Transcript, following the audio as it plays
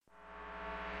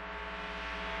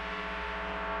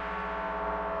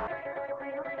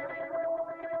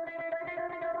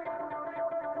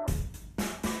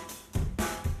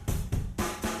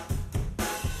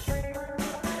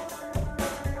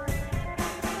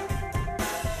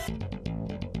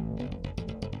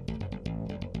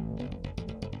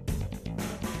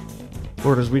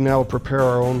Lord, as we now prepare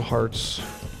our own hearts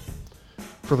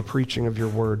for the preaching of your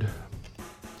word,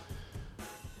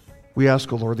 we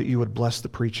ask, O Lord, that you would bless the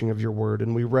preaching of your word,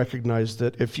 and we recognize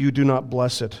that if you do not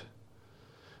bless it,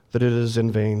 that it is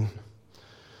in vain.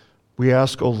 We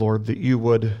ask, O Lord, that you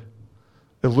would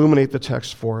illuminate the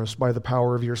text for us by the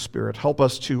power of your Spirit. Help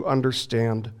us to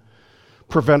understand,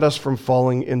 prevent us from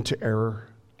falling into error,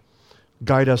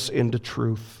 guide us into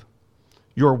truth.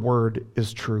 Your word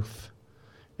is truth.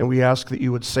 And we ask that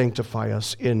you would sanctify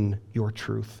us in your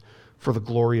truth for the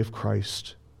glory of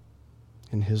Christ.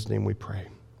 In his name we pray.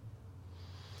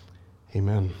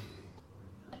 Amen.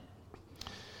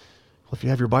 Well, if you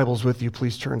have your Bibles with you,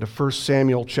 please turn to 1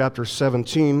 Samuel chapter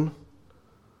 17.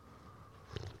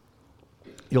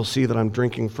 You'll see that I'm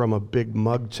drinking from a big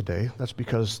mug today. That's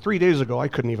because 3 days ago I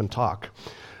couldn't even talk.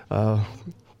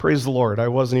 Praise the Lord. I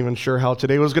wasn't even sure how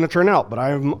today was going to turn out, but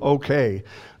I'm okay.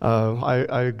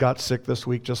 I got sick this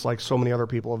week just like so many other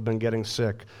people have been getting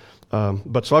sick.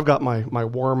 But so I've got my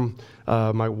warm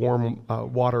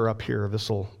water up here. This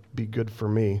will be good for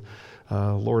me.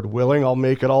 Lord willing, I'll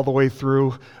make it all the way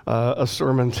through a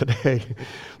sermon today.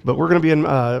 But we're going to be in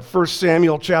 1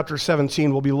 Samuel chapter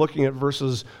 17. We'll be looking at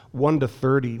verses 1 to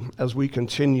 30 as we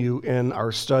continue in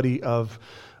our study of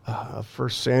 1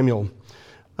 Samuel.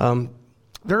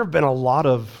 There have been a lot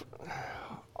of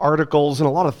articles and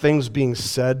a lot of things being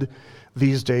said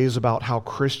these days about how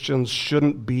Christians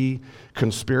shouldn't be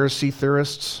conspiracy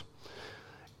theorists.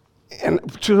 And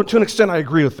to an extent, I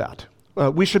agree with that.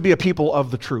 We should be a people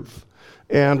of the truth.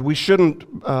 And we shouldn't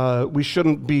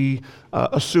be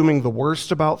assuming the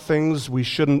worst about things. We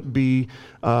shouldn't be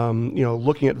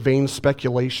looking at vain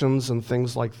speculations and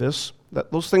things like this.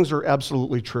 Those things are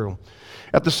absolutely true.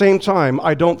 At the same time,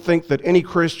 I don't think that any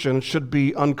Christian should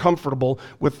be uncomfortable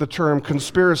with the term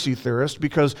conspiracy theorist,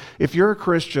 because if you're a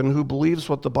Christian who believes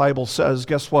what the Bible says,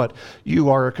 guess what? You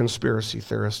are a conspiracy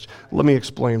theorist. Let me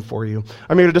explain for you.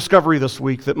 I made a discovery this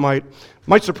week that might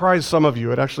surprise some of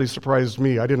you. It actually surprised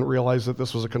me. I didn't realize that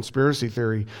this was a conspiracy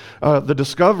theory. The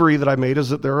discovery that I made is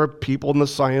that there are people in the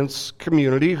science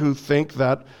community who think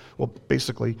that, well,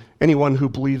 basically, anyone who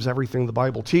believes everything the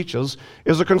Bible teaches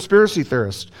is a conspiracy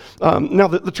theorist. Now,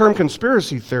 the term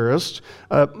conspiracy theorist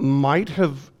might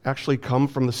have actually come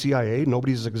from the CIA.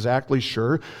 Nobody's exactly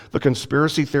sure. The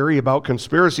conspiracy theory about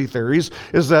conspiracy theories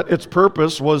is that its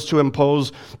purpose was to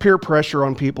impose peer pressure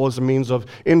on people as a means of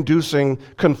inducing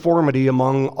conformity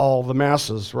among all the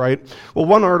masses, right? Well,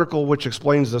 one article which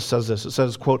explains this says this. It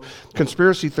says, quote,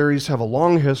 "Conspiracy theories have a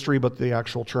long history, but the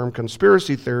actual term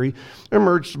conspiracy theory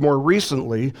emerged more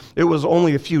recently. It was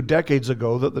only a few decades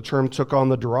ago that the term took on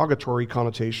the derogatory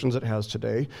connotations it has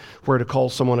today, where to call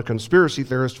someone a conspiracy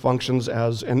theorist functions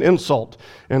as an insult,"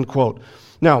 end quote.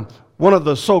 Now, one of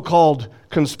the so-called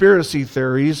conspiracy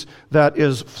theories that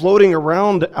is floating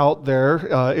around out there,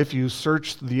 if you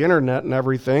search the internet and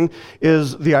everything,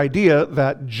 is the idea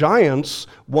that giants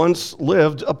once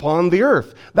lived upon the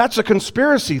earth. That's a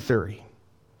conspiracy theory.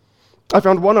 I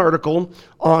found one article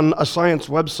on a science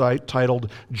website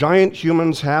titled, "Giant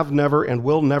Humans Have Never and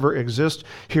Will Never Exist.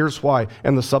 Here's Why."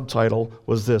 And the subtitle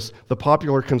was this: "The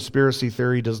popular conspiracy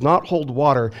theory does not hold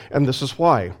water, and this is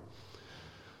why."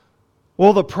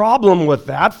 Well, the problem with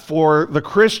that for the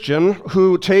Christian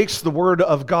who takes the Word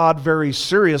of God very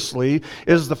seriously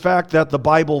is the fact that the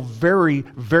Bible very,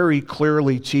 very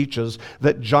clearly teaches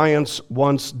that giants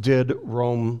once did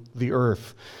roam the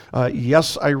earth.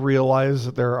 Yes, I realize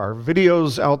that there are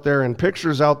videos out there and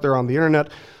pictures out there on the internet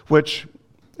which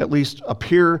at least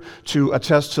appear to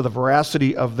attest to the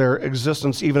veracity of their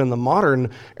existence even in the modern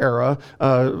era,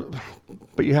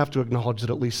 but you have to acknowledge that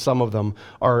at least some of them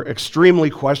are extremely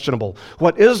questionable.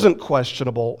 What isn't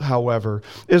questionable, however,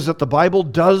 is that the Bible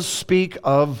does speak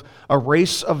of a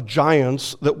race of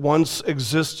giants that once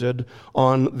existed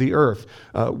on the earth.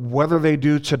 Whether they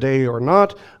do today or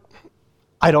not,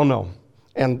 I don't know.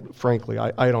 And frankly,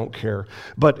 I don't care.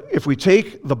 But if we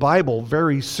take the Bible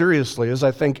very seriously, as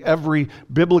I think every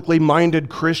biblically minded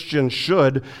Christian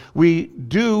should, we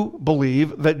do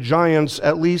believe that giants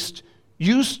at least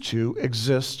used to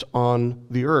exist on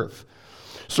the earth.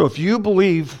 So if you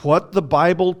believe what the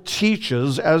Bible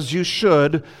teaches, as you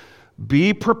should,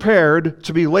 be prepared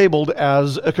to be labeled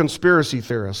as a conspiracy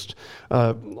theorist.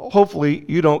 Hopefully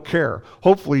you don't care.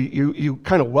 Hopefully you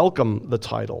kind of welcome the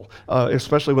title,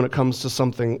 especially when it comes to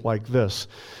something like this.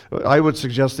 I would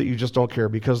suggest that you just don't care,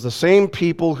 because the same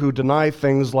people who deny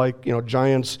things like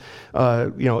giants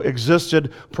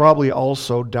existed probably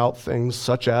also doubt things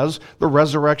such as the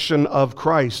resurrection of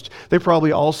Christ. They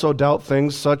probably also doubt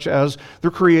things such as the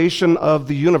creation of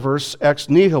the universe ex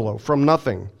nihilo, from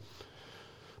nothing.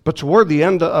 But toward the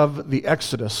end of the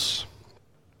Exodus,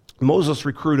 Moses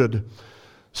recruited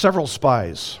several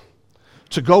spies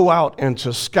to go out and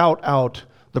to scout out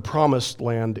the promised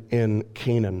land in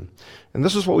Canaan. And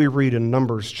this is what we read in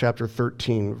Numbers chapter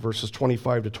 13, verses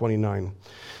 25 to 29.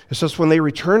 It says, when they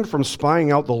returned from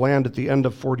spying out the land at the end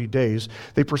of 40 days,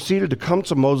 they proceeded to come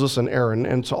to Moses and Aaron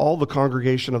and to all the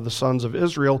congregation of the sons of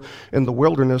Israel in the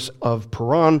wilderness of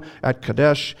Paran at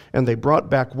Kadesh, and they brought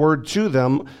back word to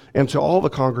them and to all the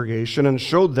congregation and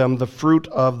showed them the fruit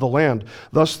of the land.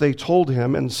 Thus they told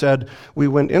him and said, we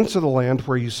went into the land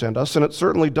where you sent us, and it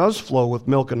certainly does flow with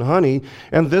milk and honey,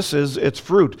 and this is its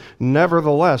fruit.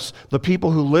 Nevertheless, the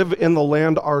people who live in the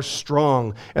land are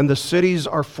strong, and the cities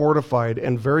are fortified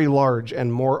and very large.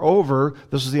 And moreover,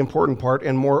 this is the important part,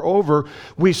 and moreover,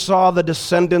 we saw the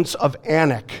descendants of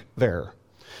Anak there.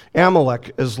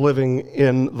 Amalek is living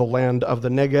in the land of the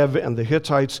Negev, and the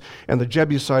Hittites and the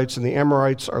Jebusites and the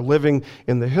Amorites are living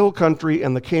in the hill country,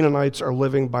 and the Canaanites are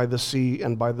living by the sea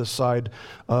and by the side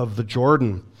of the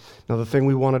Jordan. Now, the thing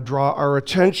we want to draw our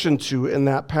attention to in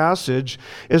that passage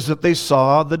is that they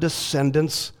saw the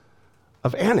descendants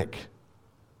of Anak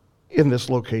in this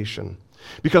location.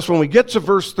 Because when we get to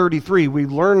verse 33, we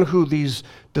learn who these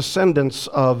descendants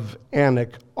of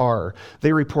Anak are.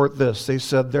 They report this. They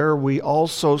said, there we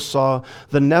also saw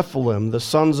the Nephilim. The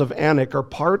sons of Anak are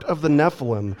part of the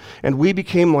Nephilim, and we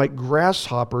became like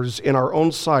grasshoppers in our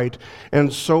own sight,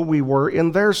 and so we were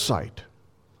in their sight.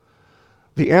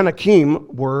 The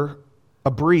Anakim were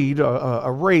a breed,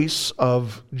 a race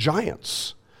of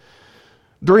giants.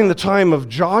 During the time of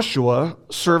Joshua,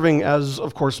 serving as,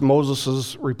 of course,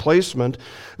 Moses' replacement,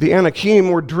 the Anakim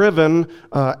were driven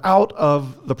out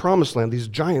of the Promised Land. These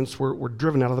giants were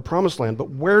driven out of the Promised Land. But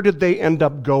where did they end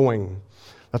up going?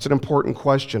 That's an important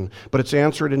question. But it's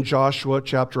answered in Joshua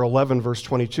chapter 11, verse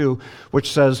 22,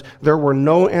 which says, there were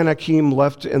no Anakim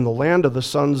left in the land of the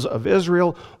sons of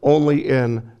Israel, only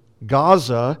in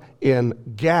Gaza,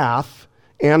 in Gath,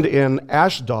 and in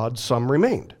Ashdod some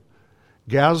remained.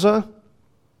 Gaza,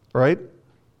 right?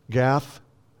 Gath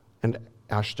and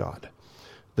Ashdod.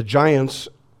 The giants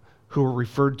who were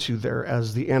referred to there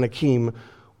as the Anakim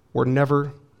were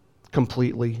never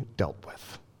completely dealt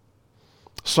with.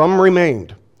 Some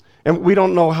remained, and we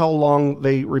don't know how long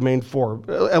they remained for,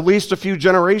 at least a few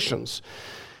generations.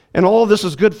 And all of this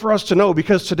is good for us to know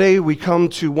because today we come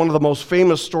to one of the most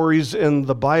famous stories in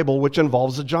the Bible, which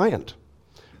involves a giant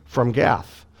from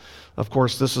Gath. Of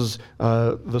course, this is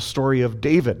the story of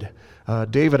David.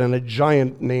 David and a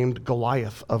giant named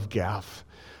Goliath of Gath.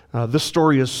 This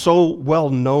story is so well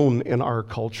known in our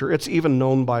culture. It's even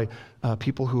known by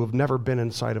people who have never been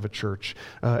inside of a church.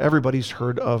 Everybody's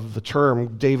heard of the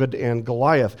term David and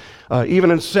Goliath.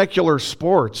 Even in secular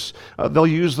sports, they'll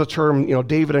use the term,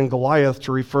 David and Goliath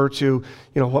to refer to,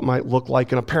 what might look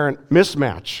like an apparent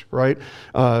mismatch, right?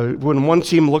 When one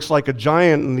team looks like a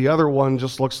giant and the other one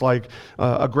just looks like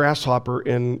a grasshopper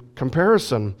in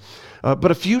comparison.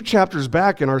 But a few chapters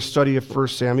back in our study of 1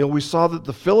 Samuel, we saw that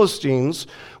the Philistines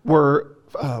were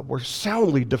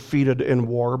soundly defeated in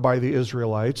war by the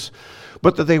Israelites,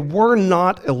 but that they were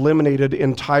not eliminated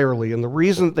entirely. And the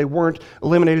reason that they weren't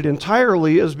eliminated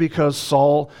entirely is because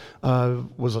Saul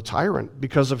was a tyrant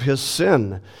because of his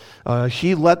sin.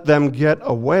 He let them get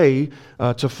away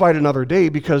to fight another day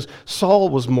because Saul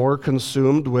was more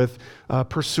consumed with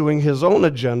pursuing his own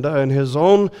agenda and his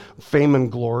own fame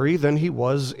and glory than he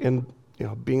was in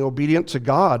being obedient to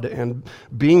God and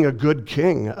being a good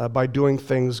king by doing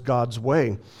things God's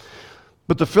way.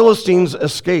 But the Philistines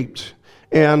escaped,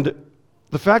 and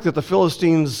the fact that the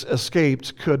Philistines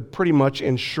escaped could pretty much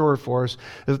ensure for us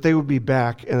that they would be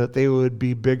back and that they would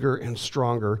be bigger and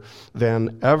stronger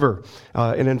than ever.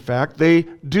 And in fact, they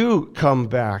do come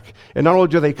back. And not only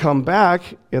do they come back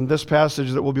in this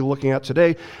passage that we'll be looking at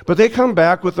today, but they come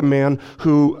back with a man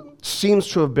who seems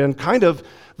to have been kind of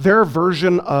their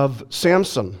version of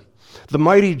Samson, the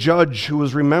mighty judge who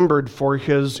was remembered for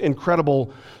his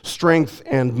incredible strength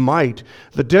and might.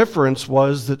 The difference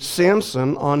was that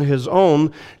Samson on his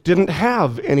own didn't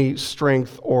have any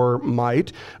strength or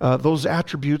might. Those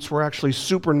attributes were actually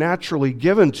supernaturally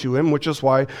given to him, which is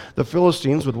why the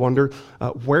Philistines would wonder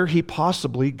where he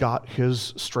possibly got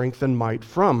his strength and might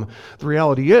from. The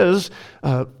reality is,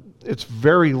 it's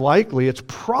very likely, it's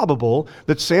probable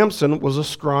that Samson was a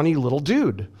scrawny little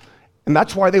dude. And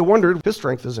that's why they wondered, his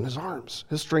strength is in his arms.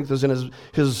 His strength is in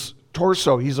his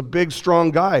torso. He's a big, strong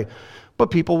guy.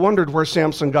 But people wondered where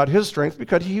Samson got his strength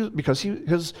because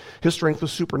his strength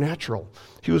was supernatural.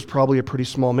 He was probably a pretty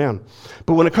small man.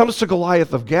 But when it comes to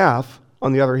Goliath of Gath,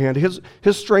 on the other hand, his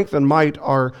strength and might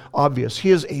are obvious.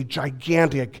 He is a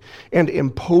gigantic and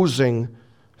imposing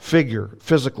figure,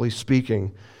 physically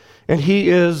speaking. And he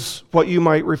is what you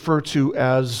might refer to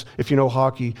as, if you know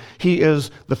hockey, he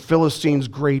is the Philistines'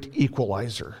 great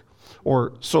equalizer,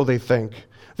 or so they think.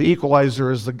 The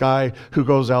equalizer is the guy who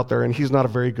goes out there and he's not a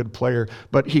very good player,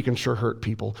 but he can sure hurt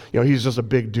people. He's just a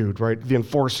big dude, right? The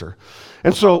enforcer.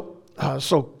 And so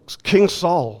King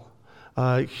Saul,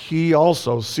 he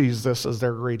also sees this as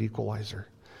their great equalizer.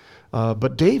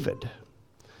 But David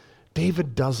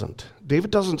doesn't. David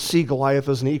doesn't see Goliath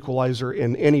as an equalizer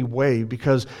in any way,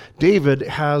 because David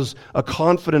has a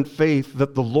confident faith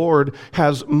that the Lord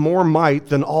has more might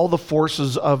than all the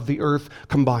forces of the earth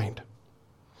combined.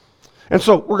 And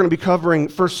so we're going to be covering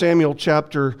 1 Samuel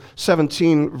chapter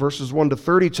 17, verses 1 to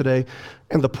 30 today.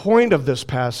 And the point of this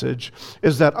passage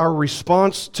is that our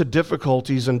response to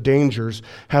difficulties and dangers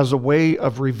has a way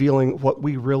of revealing what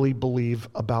we really believe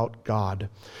about God.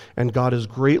 And God is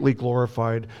greatly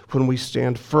glorified when we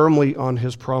stand firmly on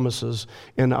his promises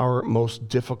in our most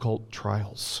difficult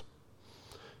trials.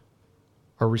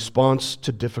 Our response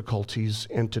to difficulties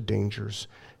and to dangers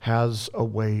has a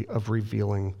way of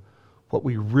revealing what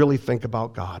we really think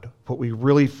about God, what we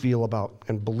really feel about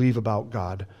and believe about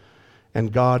God.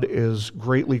 And God is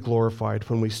greatly glorified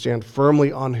when we stand firmly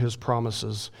on his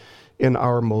promises in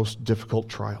our most difficult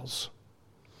trials.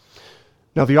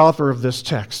 Now, the author of this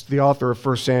text, the author of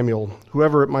 1 Samuel,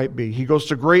 whoever it might be, he goes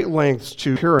to great lengths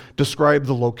to describe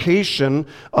the location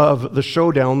of the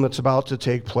showdown that's about to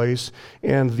take place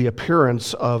and the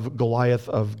appearance of Goliath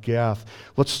of Gath.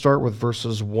 Let's start with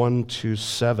verses 1 to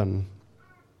 7.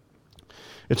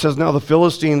 It says, "Now the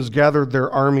Philistines gathered their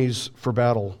armies for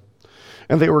battle.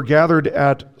 And they were gathered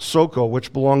at Socoh,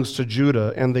 which belongs to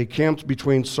Judah, and they camped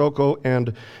between Socoh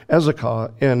and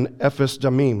Ezekah in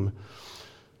Ephes-Dammim.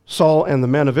 Saul and the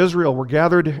men of Israel were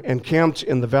gathered and camped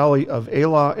in the valley of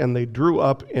Elah, and they drew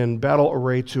up in battle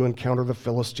array to encounter the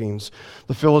Philistines.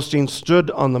 The Philistines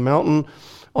stood on the mountain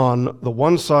on the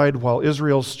one side, while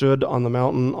Israel stood on the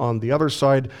mountain on the other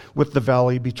side, with the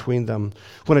valley between them.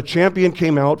 When a champion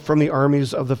came out from the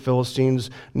armies of the Philistines,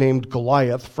 named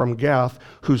Goliath from Gath,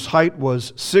 whose height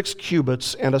was 6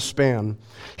 cubits and a span.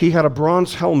 He had a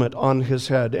bronze helmet on his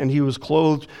head, and he was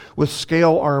clothed with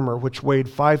scale armor, which weighed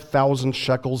 5,000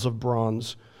 shekels of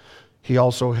bronze. He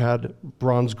also had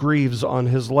bronze greaves on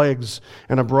his legs,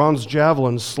 and a bronze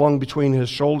javelin slung between his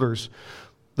shoulders.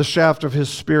 The shaft of his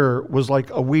spear was like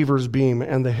a weaver's beam,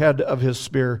 and the head of his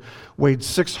spear weighed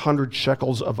 600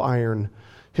 shekels of iron.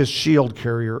 His shield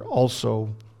carrier also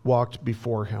walked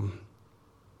before him."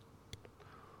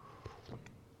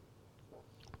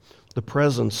 The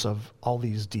presence of all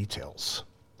these details,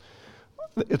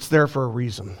 it's there for a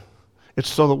reason. It's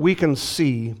so that we can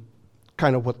see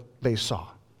kind of what they saw.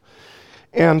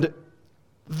 And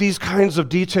these kinds of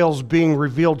details being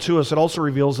revealed to us, it also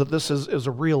reveals that this is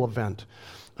a real event.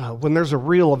 When there's a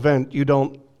real event, you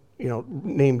don't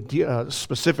name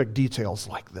specific details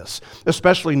like this,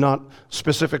 especially not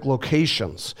specific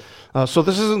locations. So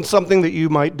this isn't something that you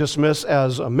might dismiss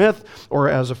as a myth or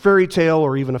as a fairy tale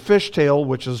or even a fish tale,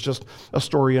 which is just a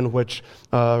story in which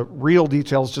real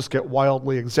details just get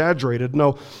wildly exaggerated.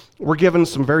 No, we're given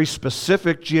some very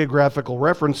specific geographical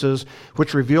references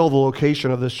which reveal the location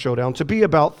of this showdown to be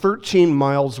about 13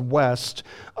 miles west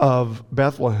of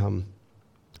Bethlehem.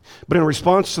 But in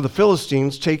response to the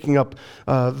Philistines taking up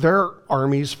their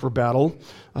armies for battle,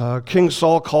 King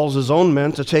Saul calls his own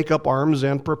men to take up arms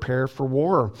and prepare for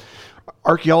war.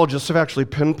 Archaeologists have actually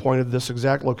pinpointed this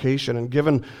exact location, and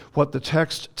given what the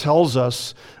text tells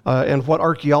us and what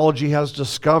archaeology has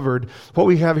discovered, what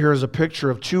we have here is a picture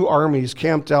of two armies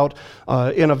camped out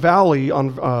in a valley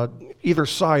on either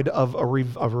side of a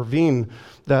ravine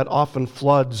that often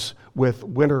floods with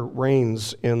winter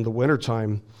rains in the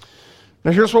wintertime. Now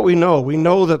here's what we know. We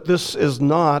know that this is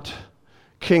not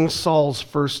King Saul's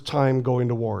first time going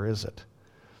to war, is it?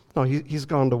 No, he's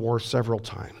gone to war several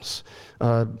times.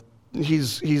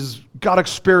 He's got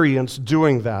experience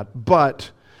doing that,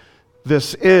 but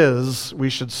this is,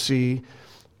 we should see,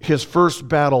 his first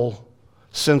battle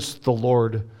since the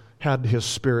Lord had his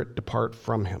spirit depart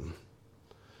from him.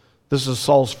 This is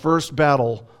Saul's first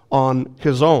battle on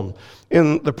his own.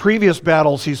 In the previous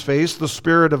battles he's faced, the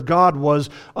Spirit of God was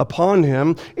upon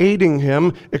him, aiding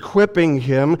him, equipping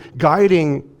him,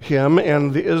 guiding him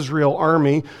and the Israel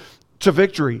army to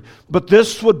victory. But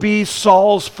this would be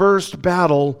Saul's first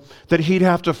battle that he'd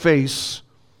have to face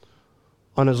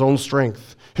on his own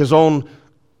strength, his own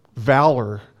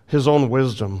valor, his own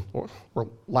wisdom, or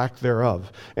lack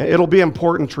thereof. And it'll be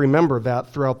important to remember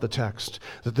that throughout the text,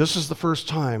 that this is the first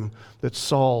time that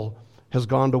Saul has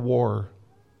gone to war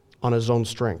on his own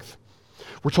strength.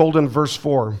 We're told in verse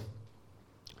 4,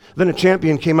 Then a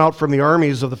champion came out from the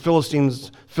armies of the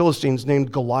Philistines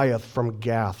named Goliath from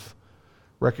Gath.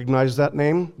 Recognize that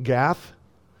name? Gath?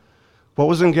 What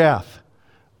was in Gath?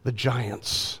 The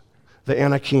giants, the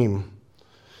Anakim.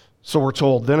 So we're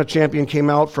told, then a champion came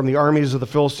out from the armies of the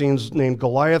Philistines named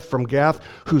Goliath from Gath,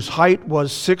 whose height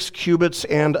was 6 cubits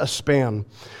and a span.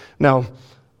 Now,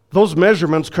 those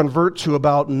measurements convert to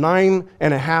about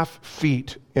 9.5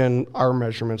 feet in our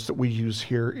measurements that we use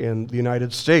here in the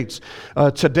United States.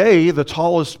 Today, the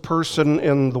tallest person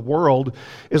in the world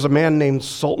is a man named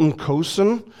Sultan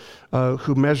Kosen,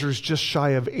 who measures just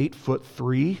shy of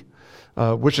 8'3".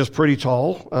 Which is pretty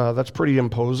tall. That's pretty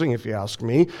imposing, if you ask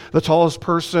me. The tallest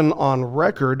person on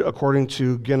record, according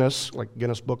to Guinness, like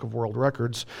Guinness Book of World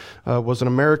Records, was an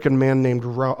American man named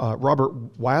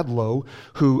Robert Wadlow,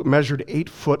 who measured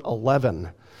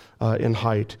 8'11" in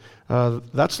height.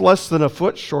 That's less than a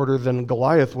foot shorter than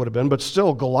Goliath would have been, but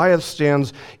still, Goliath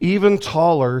stands even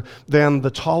taller than the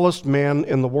tallest man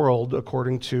in the world,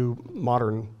 according to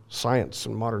modern science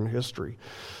and modern history.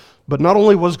 But not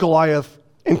only was Goliath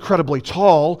incredibly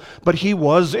tall, but he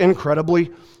was incredibly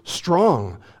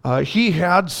strong. He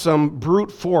had some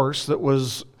brute force that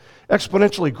was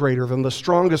exponentially greater than the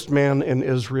strongest man in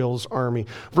Israel's army.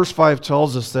 Verse 5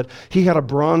 tells us that he had a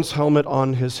bronze helmet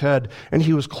on his head, and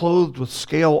he was clothed with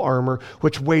scale armor,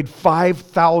 which weighed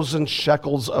 5,000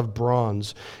 shekels of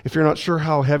bronze. If you're not sure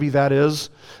how heavy that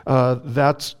is,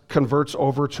 that converts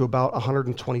over to about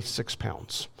 126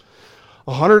 pounds.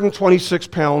 126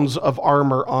 pounds of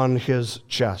armor on his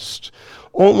chest.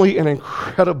 Only an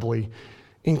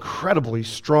incredibly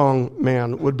strong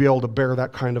man would be able to bear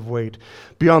that kind of weight.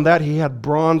 Beyond that, he had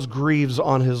bronze greaves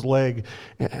on his legs,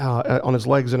 and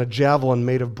a javelin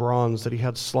made of bronze that he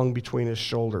had slung between his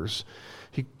shoulders.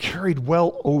 He carried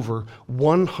well over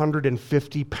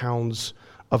 150 pounds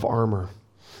of armor.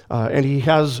 And he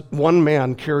has one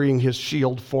man carrying his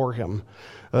shield for him.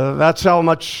 That's how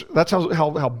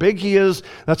big he is.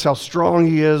 That's how strong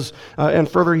he is. And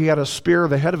further, he had a spear.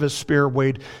 The head of his spear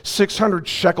weighed 600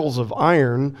 shekels of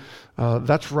iron.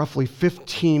 That's roughly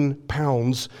 15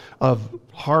 pounds of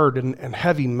hard and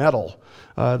heavy metal.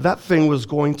 That thing was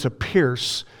going to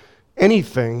pierce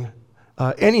anything,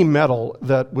 any metal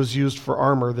that was used for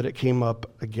armor that it came up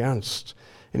against.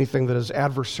 Anything that his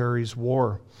adversaries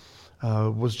wore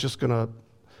was just gonna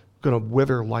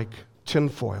wither like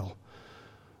tinfoil.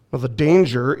 Now, the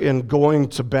danger in going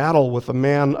to battle with a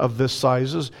man of this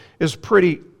size is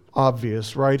pretty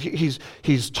obvious, right?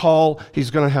 He's tall. He's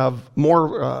going to have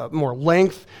more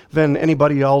length than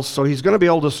anybody else, so he's going to be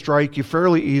able to strike you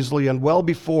fairly easily and well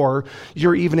before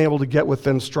you're even able to get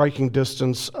within striking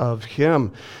distance of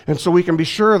him. And so we can be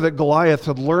sure that Goliath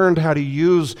had learned how to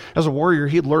use, as a warrior,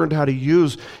 he'd learned how to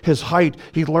use his height.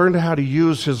 He'd learned how to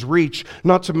use his reach,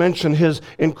 not to mention his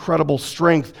incredible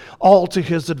strength, all to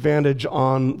his advantage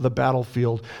on the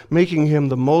battlefield, making him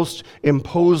the most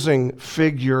imposing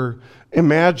figure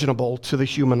imaginable to the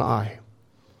human eye.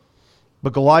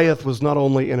 But Goliath was not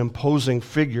only an imposing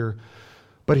figure,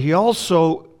 but he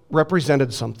also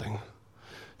represented something.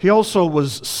 He also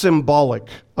was symbolic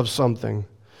of something.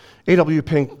 A.W.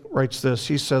 Pink writes this.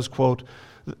 He says, quote,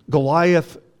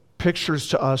 Goliath pictures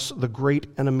to us the great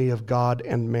enemy of God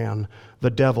and man, the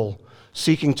devil,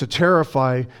 seeking to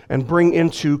terrify and bring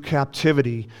into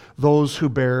captivity those who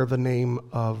bear the name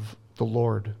of the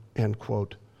Lord, end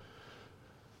quote.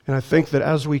 And I think that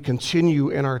as we continue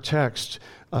in our text,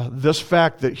 this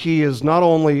fact that he is not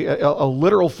only a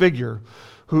literal figure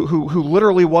who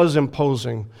literally was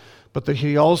imposing, but that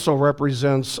he also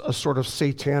represents a sort of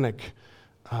satanic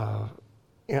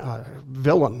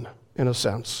villain, in a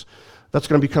sense. That's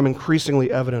going to become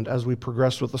increasingly evident as we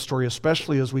progress with the story,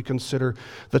 especially as we consider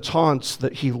the taunts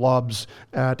that he lobs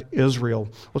at Israel.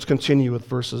 Let's continue with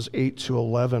verses 8 to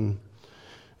 11.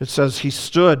 It says, he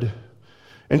stood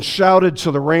and shouted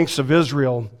to the ranks of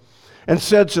Israel and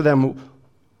said to them,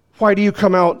 why do you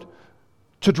come out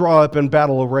to draw up in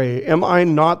battle array? Am I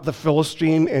not the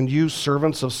Philistine, and you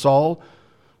servants of Saul?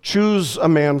 Choose a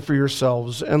man for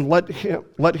yourselves and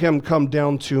let him come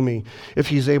down to me. If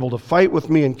he's able to fight with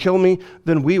me and kill me,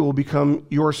 then we will become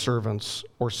your servants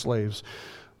or slaves.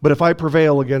 But if I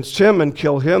prevail against him and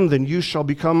kill him, then you shall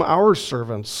become our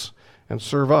servants and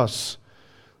serve us.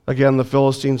 Again, the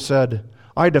Philistine said,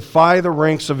 I defy the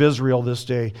ranks of Israel this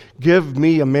day. Give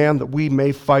me a man that we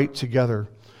may fight together.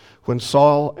 When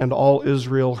Saul and all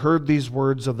Israel heard these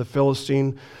words of the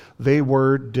Philistine, they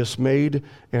were dismayed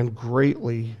and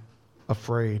greatly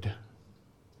afraid.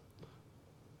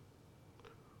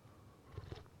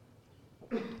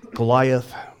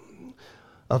 Goliath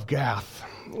of Gath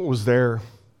was there.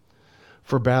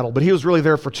 for battle. But he was really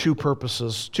there for two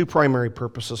purposes, two primary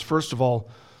purposes. First of all,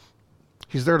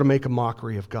 he's there to make a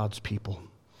mockery of God's people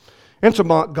and to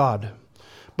mock God.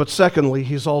 But secondly,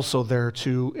 he's also there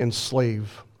to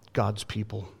enslave God's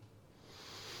people.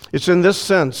 It's in this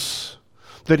sense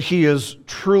that he is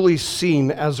truly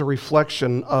seen as a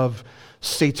reflection of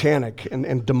satanic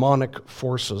and demonic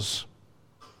forces.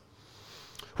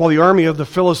 While the army of the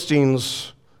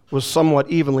Philistines was somewhat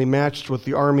evenly matched with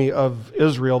the army of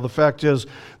Israel, the fact is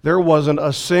there wasn't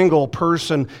a single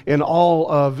person in all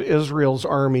of Israel's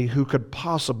army who could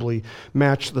possibly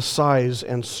match the size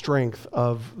and strength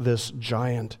of this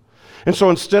giant. And so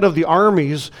instead of the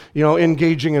armies,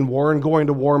 engaging in war and going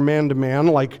to war man to man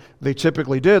like they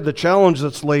typically did, the challenge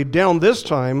that's laid down this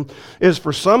time is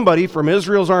for somebody from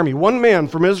Israel's army, one man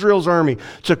from Israel's army,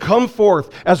 to come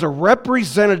forth as a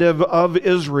representative of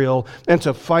Israel and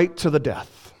to fight to the death.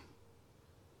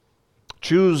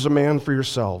 Choose a man for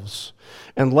yourselves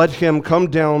and let him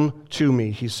come down to me,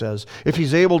 he says. If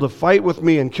he's able to fight with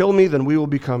me and kill me, then we will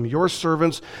become your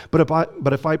servants. But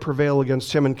if I prevail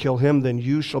against him and kill him, then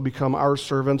you shall become our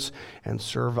servants and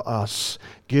serve us.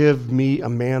 Give me a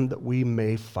man that we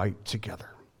may fight together.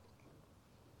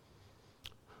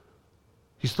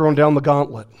 He's thrown down the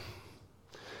gauntlet.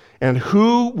 And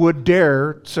who would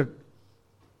dare to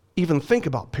even think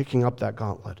about picking up that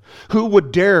gauntlet? Who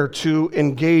would dare to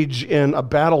engage in a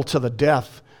battle to the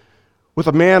death with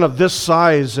a man of this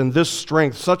size and this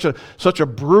strength, such a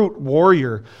brute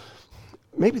warrior?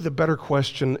 Maybe the better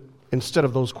question, instead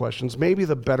of those questions, maybe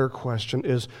the better question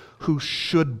is, who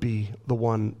should be the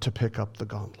one to pick up the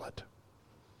gauntlet?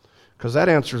 Because that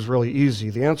answer is really easy.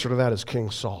 The answer to that is King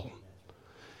Saul.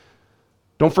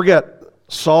 Don't forget,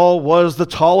 Saul was the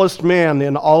tallest man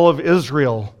in all of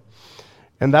Israel.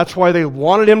 And that's why they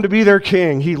wanted him to be their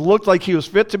king. He looked like he was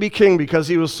fit to be king because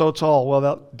he was so tall. Well,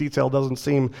 that detail doesn't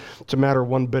seem to matter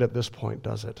one bit at this point,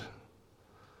 does it?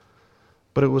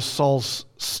 But it was Saul's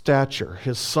stature,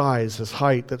 his size, his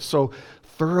height, that so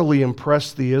thoroughly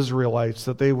impressed the Israelites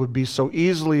that they would be so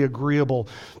easily agreeable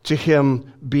to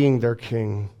him being their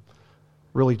king,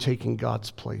 really taking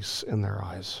God's place in their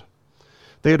eyes.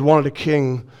 They had wanted a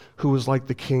king who was like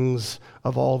the kings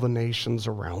of all the nations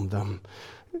around them.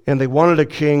 And they wanted a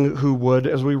king who would,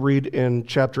 as we read in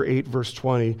chapter 8, verse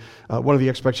 20, one of the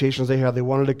expectations they had, they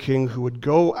wanted a king who would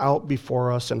go out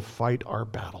before us and fight our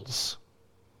battles.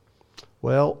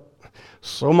 Well,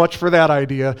 so much for that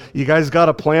idea. You guys got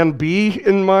a plan B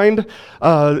in mind?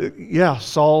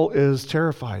 Saul is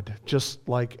terrified, just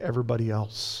like everybody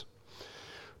else.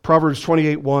 Proverbs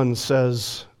 28:1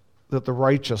 says that the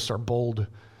righteous are bold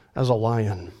as a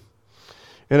lion.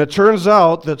 And it turns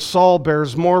out that Saul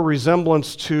bears more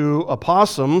resemblance to a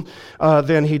possum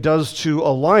than he does to a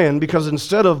lion, because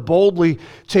instead of boldly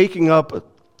taking up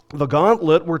the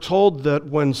gauntlet, we're told that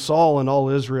when Saul and all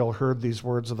Israel heard these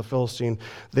words of the Philistine,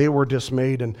 they were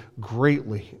dismayed and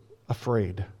greatly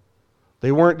afraid.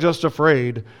 They weren't just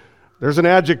afraid. There's an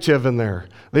adjective in there.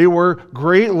 They were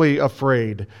greatly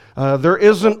afraid. There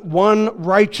isn't one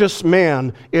righteous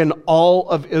man in all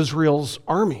of Israel's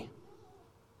army.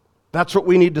 That's what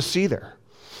we need to see there.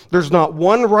 There's not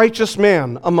one righteous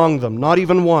man among them, not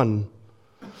even one.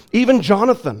 Even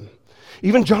Jonathan,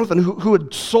 who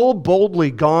had so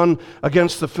boldly gone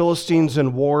against the Philistines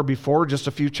in war before, just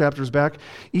a few chapters back,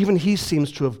 even he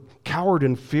seems to have cowered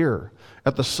in fear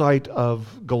at the sight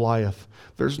of Goliath.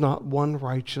 There's not one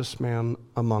righteous man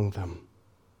among them.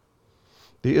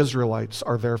 The Israelites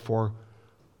are therefore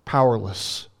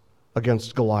powerless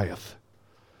against Goliath.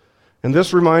 And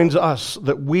this reminds us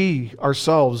that we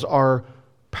ourselves are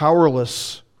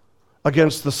powerless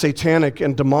against the satanic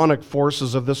and demonic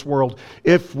forces of this world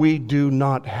if we do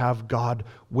not have God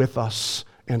with us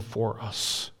and for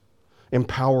us,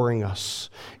 empowering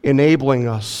us, enabling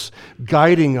us,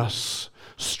 guiding us,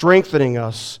 strengthening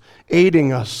us,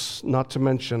 aiding us, not to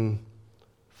mention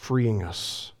freeing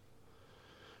us.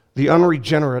 The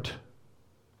unregenerate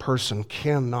person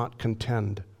cannot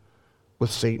contend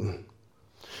with Satan,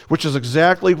 which is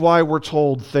exactly why we're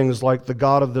told things like the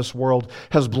God of this world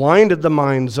has blinded the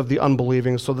minds of the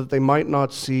unbelieving so that they might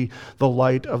not see the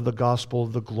light of the gospel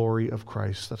of the glory of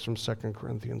Christ. That's from 2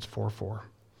 Corinthians 4:4.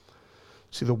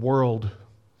 See, the world,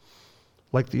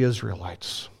 like the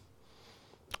Israelites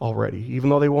already, even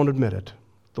though they won't admit it,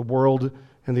 the world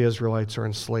and the Israelites are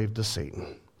enslaved to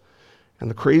Satan. And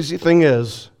the crazy thing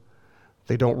is,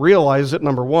 they don't realize it,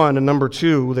 number one, and number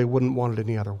two, they wouldn't want it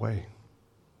any other way.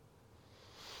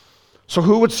 So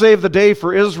who would save the day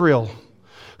for Israel?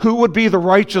 Who would be the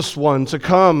righteous one to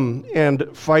come and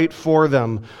fight for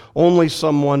them? Only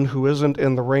someone who isn't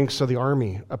in the ranks of the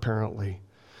army, apparently.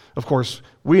 Of course,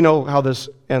 we know how this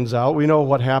ends out. We know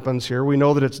what happens here. We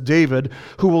know that it's David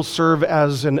who will serve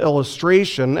as an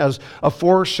illustration, as a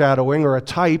foreshadowing or a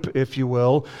type, if you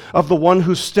will, of the one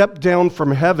who stepped down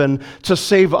from heaven to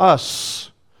save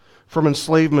us from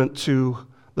enslavement to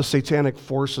the satanic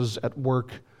forces at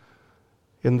work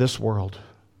in this world.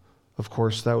 Of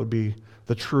course, that would be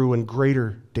the true and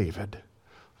greater David,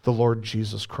 the Lord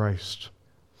Jesus Christ.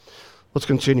 Let's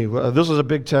continue. This is a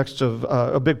big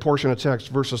portion of text,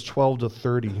 verses 12 to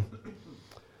 30.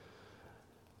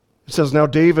 It says, "Now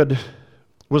David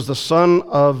was the son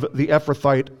of the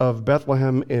Ephrathite of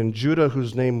Bethlehem in Judah,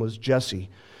 whose name was Jesse.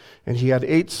 And he had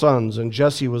 8 sons, and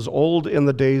Jesse was old in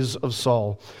the days of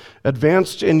Saul,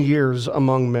 advanced in years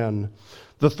among men.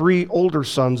 The 3 older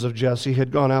sons of Jesse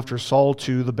had gone after Saul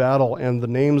to the battle, and the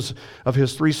names of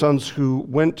his 3 sons who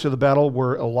went to the battle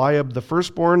were Eliab the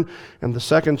firstborn, and the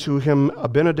second to him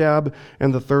Abinadab,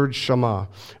 and the third Shammah.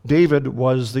 David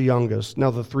was the youngest.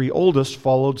 Now the 3 oldest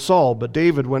followed Saul, but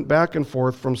David went back and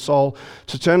forth from Saul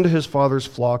to tend to his father's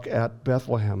flock at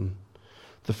Bethlehem.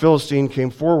 The Philistine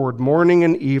came forward morning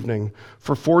and evening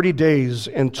for 40 days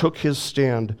and took his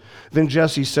stand. Then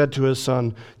Jesse said to his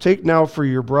son, 'Take now for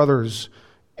your brothers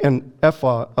an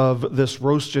ephah of this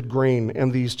roasted grain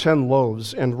and these 10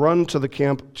 loaves, and run to the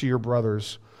camp to your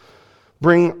brothers.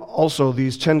 Bring also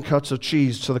these 10 cuts of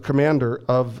cheese to the commander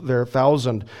of their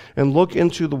 1,000, and look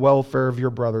into the welfare of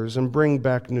your brothers, and bring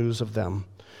back news of them.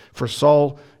 For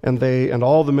Saul and they and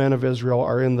all the men of Israel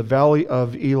are in the valley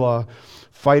of Elah,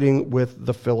 fighting with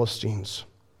the Philistines.'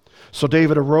 So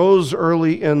David arose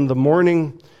early in the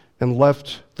morning and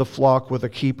left the flock with a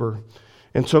keeper,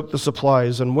 and took the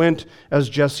supplies, and went as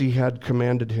Jesse had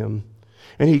commanded him.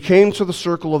 And he came to the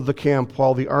circle of the camp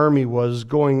while the army was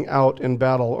going out in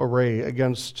battle array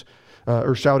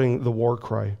shouting the war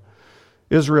cry.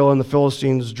 Israel and the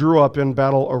Philistines drew up in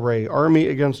battle array, army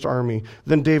against army.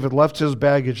 Then David left his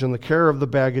baggage in the care of the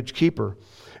baggage keeper,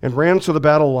 and ran to the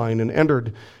battle line, and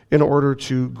entered in order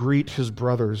to greet his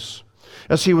brothers.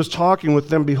 As he was talking with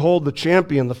them, behold, the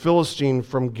champion, the Philistine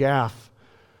from Gath,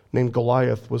 named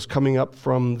Goliath, was coming up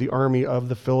from the army of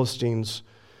the Philistines.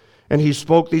 And he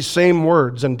spoke these same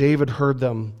words, and David heard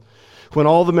them. When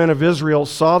all the men of Israel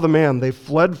saw the man, they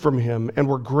fled from him and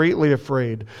were greatly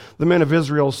afraid. The men of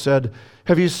Israel said,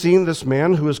 'Have you seen this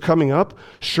man who is coming up?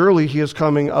 Surely he is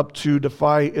coming up to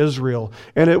defy Israel.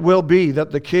 And it will be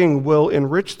that the king will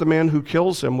enrich the man who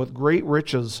kills him with great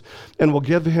riches, and will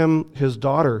give him his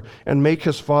daughter, and make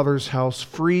his father's house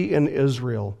free in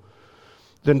Israel.'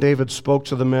 Then David spoke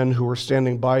to the men who were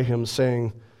standing by him,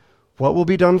 saying, 'What will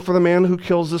be done for the man who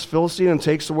kills this Philistine and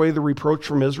takes away the reproach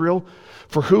from Israel?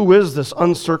 For who is this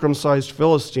uncircumcised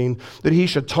Philistine that he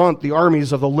should taunt the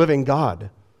armies of the living God?'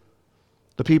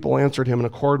 The people answered him in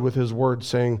accord with his words,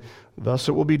 saying, 'Thus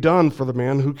it will be done for the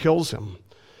man who kills him.'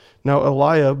 Now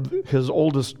Eliab, his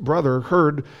oldest brother,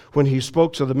 heard when he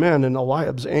spoke to the men, and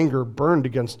Eliab's anger burned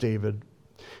against David.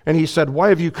 And he said, 'Why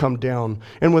have you come down?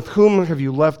 And with whom have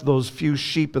you left those few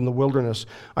sheep in the wilderness?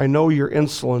 I know your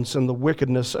insolence and the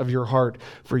wickedness of your heart,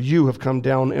 for you have come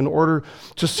down in order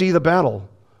to see the battle.'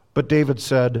 But David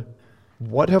said,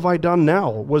 'What have I done now?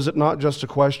 Was it not just a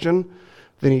question?'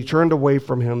 Then he turned away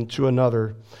from him to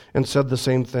another and said the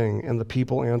same thing, and the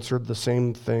people answered the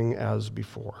same thing as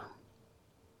before."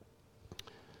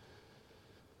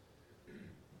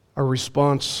 Our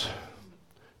response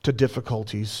to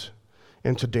difficulties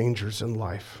and to dangers in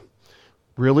life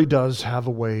really does have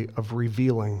a way of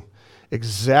revealing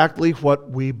exactly what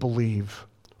we believe,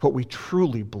 what we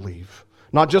truly believe.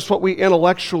 Not just what we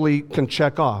intellectually can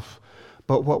check off,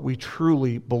 but what we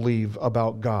truly believe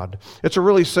about God. It's a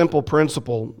really simple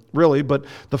principle, really, but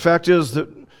the fact is that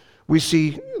we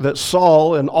see that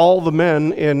Saul and all the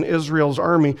men in Israel's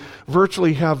army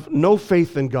virtually have no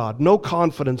faith in God, no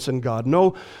confidence in God,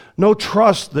 no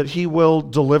trust that he will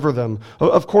deliver them.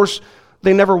 Of course,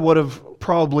 they never would have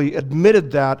probably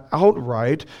admitted that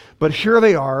outright, but here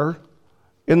they are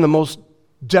in the most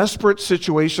desperate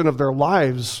situation of their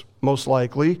lives, most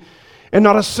likely, and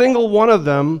not a single one of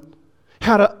them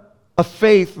had a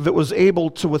faith that was able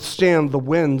to withstand the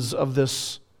winds of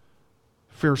this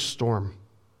fierce storm.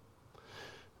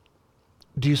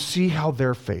 Do you see how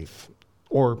their faith,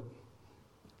 or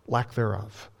lack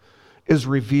thereof, is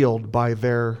revealed by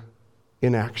their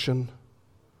inaction?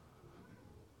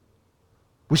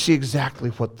 We see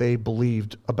exactly what they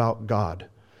believed about God.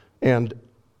 And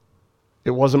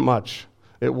it wasn't much.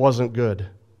 It wasn't good.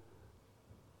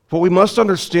 What we must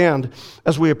understand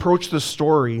as we approach this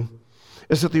story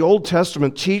is that the Old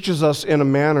Testament teaches us in a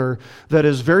manner that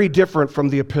is very different from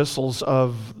the epistles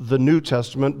of the New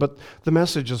Testament, but the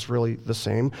message is really the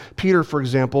same. Peter, for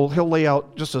example, he'll lay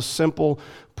out just a simple,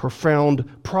 profound,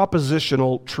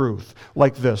 propositional truth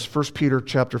like this. 1 Peter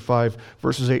chapter 5,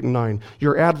 verses 8 and 9.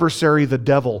 Your adversary, the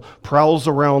devil, prowls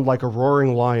around like a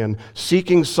roaring lion,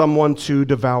 seeking someone to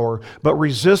devour, but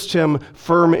resist him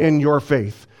firm in your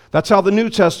faith. That's how the New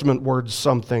Testament words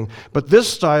something. But this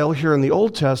style here in the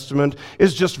Old Testament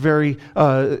is just very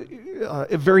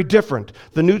different.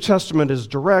 The New Testament is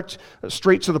direct,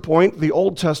 straight to the point. The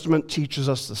Old Testament teaches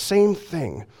us the same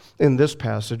thing in this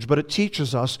passage, but it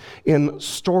teaches us in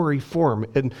story form,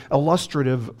 in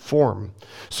illustrative form.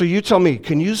 So you tell me,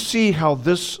 can you see how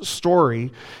this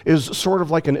story is sort of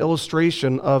like an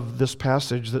illustration of this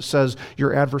passage that says,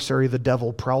 your adversary, the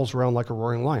devil, prowls around like a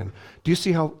roaring lion? Do you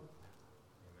see how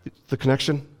the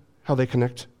connection, how they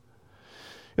connect?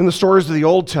 In the stories of the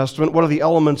Old Testament, one of the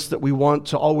elements that we want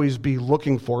to always be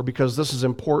looking for, because this is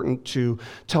important to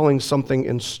telling something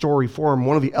in story form,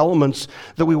 one of the elements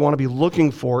that we want to be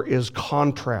looking for is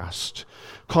contrast.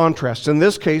 Contrast. In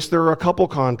this case, there are a couple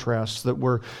contrasts that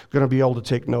we're going to be able to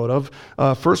take note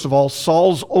of. First of all,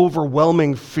 Saul's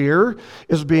overwhelming fear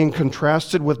is being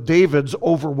contrasted with David's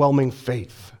overwhelming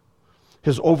faith,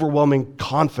 his overwhelming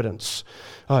confidence.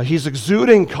 He's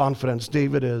exuding confidence,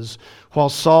 David is, while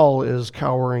Saul is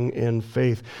cowering in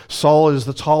faith. Saul is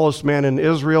the tallest man in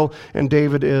Israel, and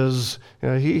David is,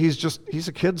 he's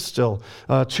a kid still,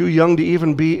 too young to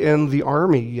even be in the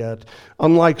army yet.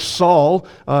 Unlike Saul,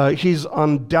 he's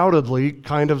undoubtedly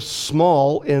kind of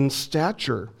small in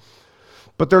stature.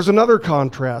 But there's another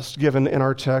contrast given in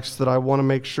our text that I want to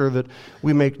make sure that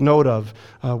we make note of.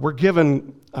 We're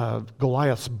given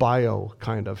Goliath's bio,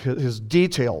 kind of, his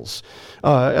details,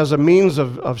 as a means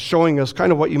of showing us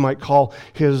kind of what you might call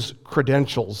his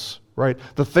credentials, right?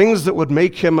 The things that would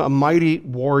make him a mighty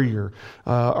warrior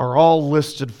are all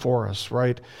listed for us,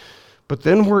 right? But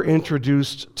then we're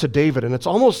introduced to David, and it's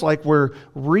almost like we're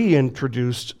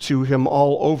reintroduced to him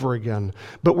all over again,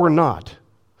 but we're not.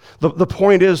 The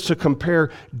point is to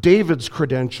compare David's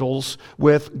credentials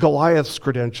with Goliath's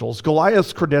credentials.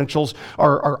 Goliath's credentials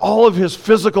are all of his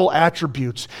physical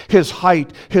attributes, his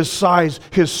height, his size,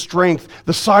 his strength,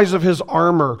 the size of his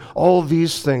armor, all of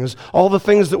these things, all the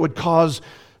things that would cause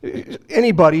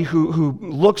anybody who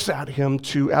looks at him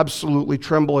to absolutely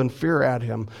tremble in fear at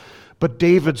him. But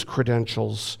David's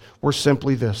credentials were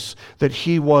simply this, that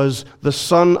he was the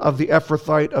son of the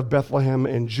Ephrathite of Bethlehem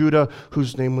in Judah,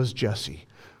 whose name was Jesse.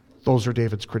 Those are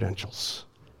David's credentials.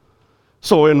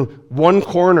 So in one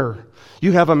corner,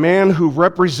 you have a man who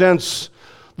represents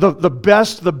the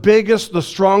best, the biggest, the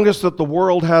strongest that the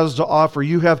world has to offer.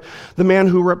 You have the man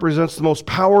who represents the most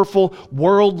powerful,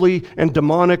 worldly, and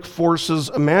demonic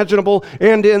forces imaginable.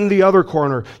 And in the other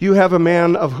corner, you have a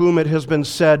man of whom it has been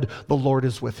said, the Lord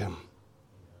is with him.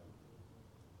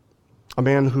 A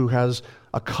man who has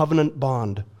a covenant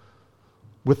bond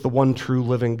with the one true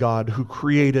living God who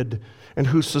created and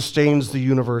who sustains the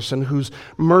universe, and whose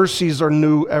mercies are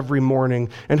new every morning,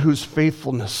 and whose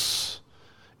faithfulness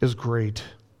is great.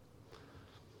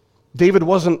 David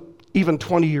wasn't even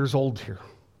 20 years old here.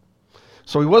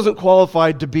 So he wasn't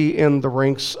qualified to be in the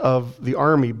ranks of the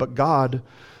army, but God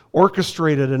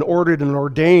orchestrated and ordered and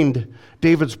ordained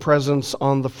David's presence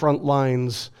on the front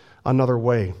lines another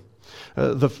way.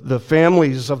 The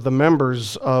families of the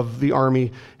members of the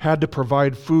army had to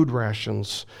provide food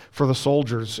rations for the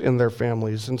soldiers in their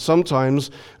families. And sometimes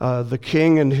the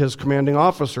king and his commanding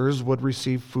officers would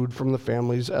receive food from the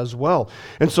families as well.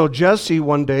 And so Jesse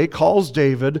one day calls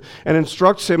David and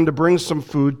instructs him to bring some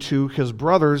food to his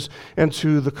brothers and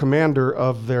to the commander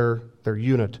of their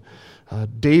unit.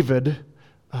 David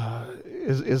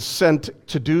is sent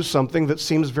to do something that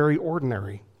seems very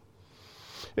ordinary.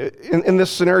 In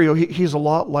this scenario, he's a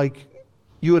lot like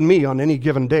you and me on any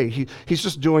given day. He's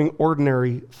just doing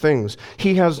ordinary things.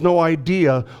 He has no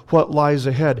idea what lies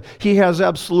ahead. He has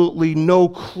absolutely no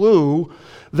clue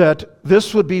that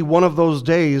this would be one of those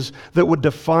days that would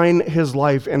define his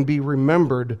life and be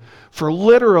remembered for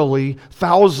literally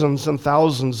thousands and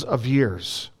thousands of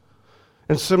years.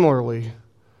 And similarly,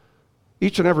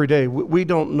 each and every day, we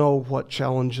don't know what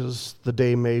challenges the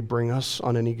day may bring us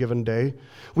on any given day.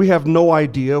 We have no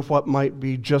idea what might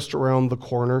be just around the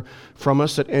corner from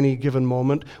us at any given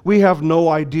moment. We have no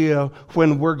idea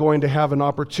when we're going to have an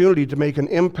opportunity to make an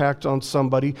impact on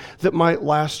somebody that might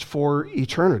last for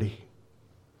eternity.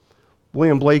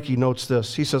 William Blakey notes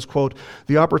this. He says, quote,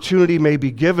 "The opportunity may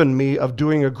be given me of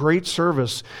doing a great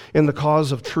service in the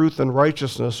cause of truth and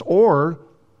righteousness, or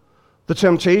The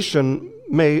temptation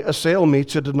may assail me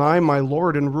to deny my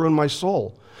Lord and ruin my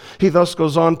soul. He thus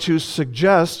goes on to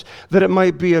suggest that it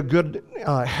might be a good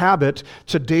habit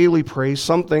to daily pray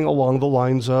something along the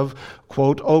lines of,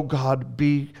 quote, "O God,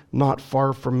 be not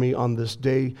far from me on this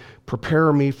day.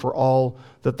 Prepare me for all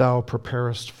that thou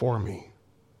preparest for me,"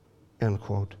 end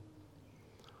quote.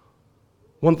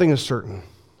 One thing is certain.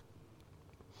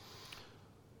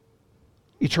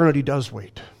 Eternity does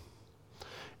wait.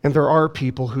 And there are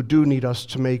people who do need us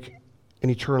to make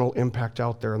an eternal impact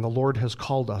out there. And the Lord has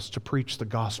called us to preach the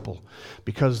gospel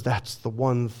because that's the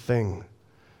one thing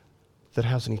that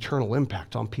has an eternal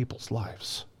impact on people's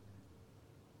lives.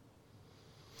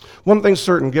 One thing's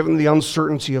certain, given the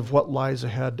uncertainty of what lies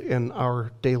ahead in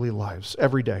our daily lives,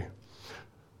 every day,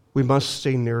 we must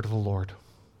stay near to the Lord.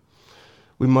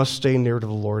 We must stay near to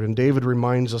the Lord. And David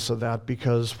reminds us of that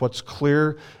because what's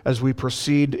clear as we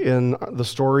proceed in the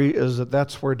story is that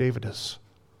that's where David is.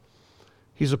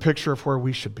 He's a picture of where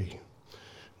we should be.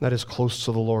 That is close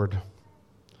to the Lord.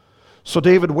 So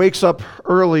David wakes up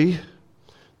early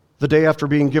the day after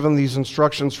being given these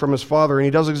instructions from his father, and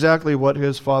he does exactly what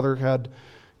his father had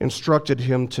instructed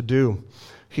him to do.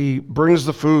 He brings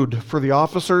the food for the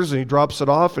officers, and he drops it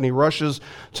off, and he rushes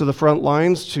to the front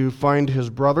lines to find his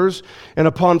brothers. And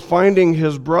upon finding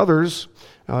his brothers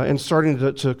and starting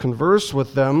to converse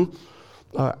with them,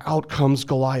 out comes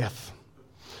Goliath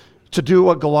to do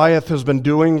what Goliath has been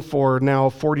doing for now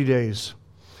 40 days.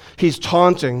 He's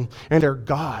taunting and their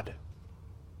God.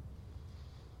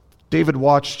 David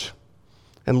watched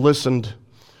and listened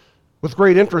with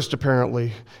great interest,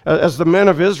 apparently, as the men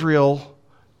of Israel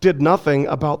did nothing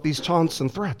about these taunts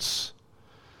and threats.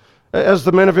 As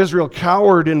the men of Israel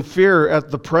cowered in fear at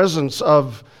the presence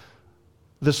of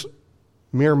this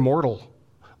mere mortal,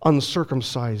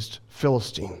 uncircumcised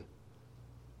Philistine.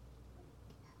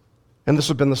 And this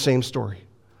had been the same story,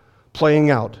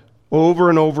 playing out over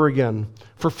and over again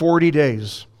for 40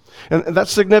 days. And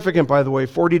that's significant, by the way,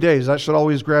 40 days. That should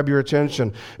always grab your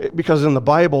attention, because in the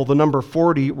Bible, the number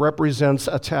 40 represents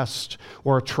a test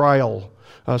or a trial.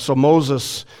 So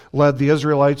Moses led the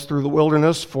Israelites through the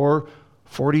wilderness for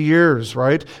 40 years,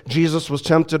 right? Jesus was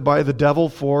tempted by the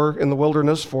devil in the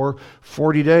wilderness for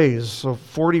 40 days. So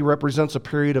 40 represents a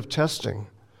period of testing.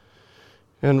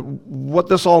 And what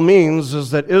this all means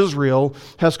is that Israel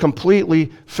has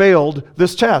completely failed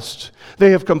this test.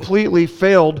 They have completely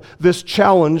failed this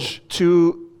challenge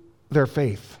to their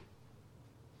faith.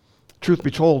 Truth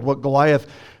be told, what Goliath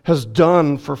has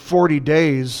done for 40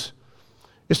 days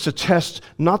is to test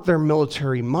not their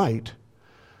military might,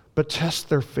 but test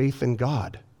their faith in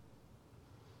God.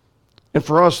 And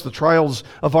for us, the trials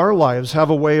of our lives have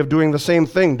a way of doing the same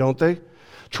thing, don't they?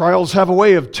 Trials have a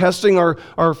way of testing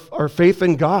our faith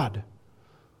in God,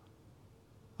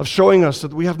 of showing us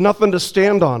that we have nothing to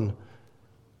stand on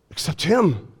except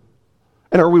Him.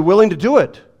 And are we willing to do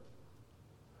it?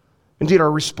 Indeed,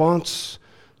 our response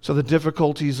to the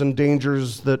difficulties and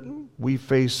dangers that we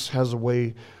face has a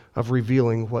way of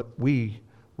revealing what we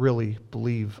really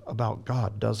believe about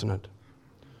God, doesn't it?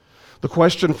 The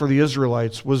question for the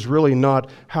Israelites was really not,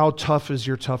 how tough is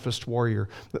your toughest warrior?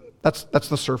 That's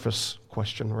the surface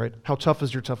question, right? How tough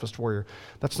is your toughest warrior?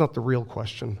 That's not the real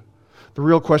question. The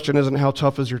real question isn't how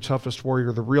tough is your toughest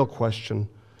warrior. The real question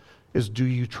is, do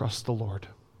you trust the Lord?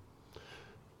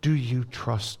 Do you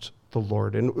trust the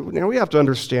Lord? And now we have to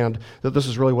understand that this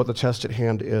is really what the test at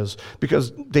hand is,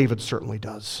 because David certainly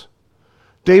does.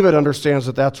 David understands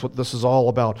that that's what this is all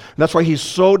about. And that's why he's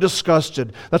so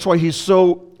disgusted. That's why he's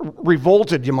so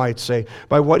revolted, you might say,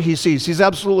 by what he sees. He's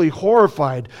absolutely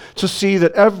horrified to see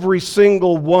that every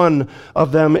single one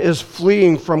of them is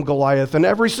fleeing from Goliath, and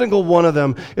every single one of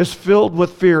them is filled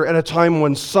with fear at a time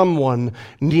when someone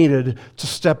needed to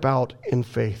step out in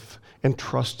faith and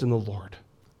trust in the Lord.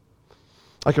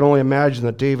 I can only imagine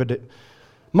that David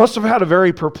must have had a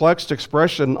very perplexed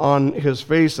expression on his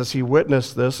face as he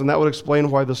witnessed this, and that would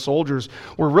explain why the soldiers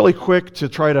were really quick to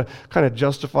try to kind of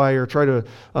justify or try to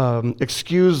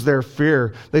excuse their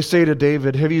fear. They say to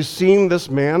David, "Have you seen this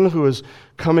man who is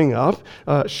coming up?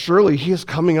 Surely he is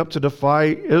coming up to defy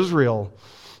Israel."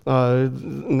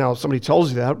 Now, if somebody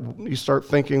tells you that, you start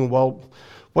thinking, well,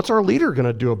 what's our leader going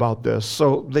to do about this?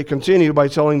 So they continue by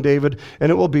telling David, "And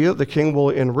it will be that the king will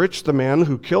enrich the man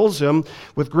who kills him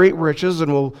with great riches,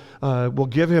 and will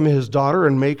give him his daughter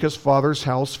and make his father's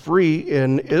house free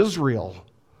in Israel."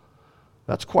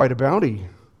 That's quite a bounty.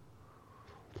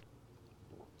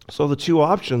 So the two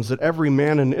options that every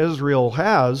man in Israel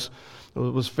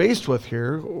was faced with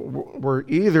here were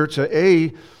either to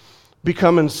A,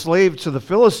 become enslaved to the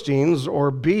Philistines,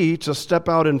 or B, to step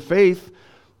out in faith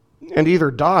and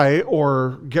either die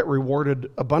or get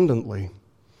rewarded abundantly.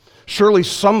 Surely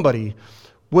somebody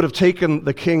would have taken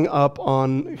the king up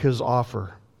on his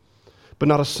offer, but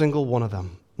not a single one of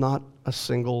them, not a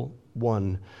single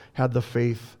one had the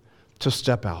faith to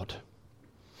step out.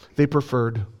 They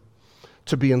preferred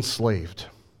to be enslaved.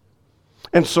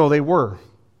 And so they were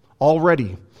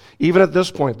already. Even at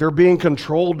this point, they're being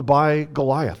controlled by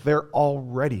Goliath. They're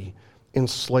already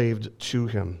enslaved to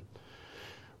him.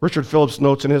 Richard Phillips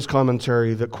notes in his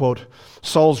commentary that, quote,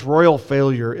 Saul's royal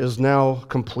failure is now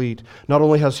complete. Not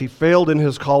only has he failed in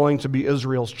his calling to be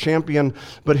Israel's champion,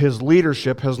 but his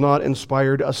leadership has not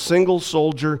inspired a single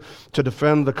soldier to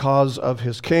defend the cause of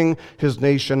his king, his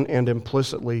nation, and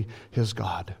implicitly his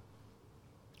God.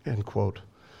 End quote.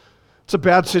 It's a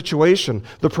bad situation.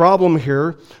 The problem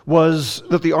here was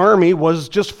that the army was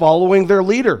just following their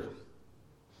leader.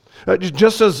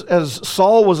 Just as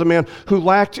Saul was a man who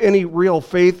lacked any real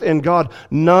faith in God,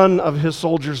 none of his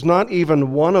soldiers, not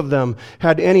even one of them,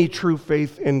 had any true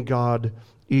faith in God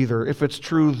either. If it's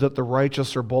true that the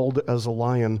righteous are bold as a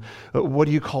lion, what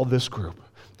do you call this group?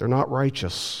 They're not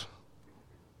righteous.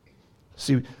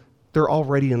 See, they're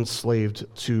already enslaved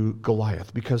to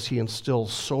Goliath because he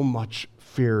instills so much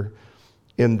fear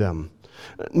in them.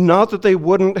 Not that they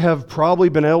wouldn't have probably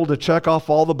been able to check off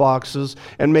all the boxes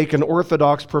and make an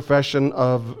orthodox profession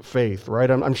of faith,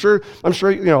 right? I'm sure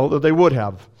that they would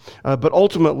have. But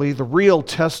ultimately, the real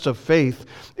test of faith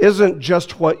isn't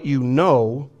just what you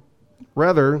know.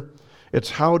 Rather, it's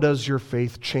how does your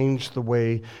faith change the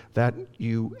way that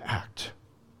you act?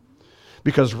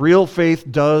 Because real faith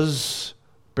does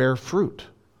bear fruit.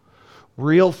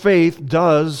 Real faith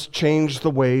does change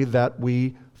the way that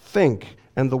we think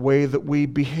and the way that we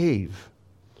behave.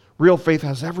 Real faith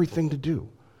has everything to do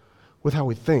with how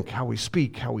we think, how we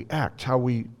speak, how we act,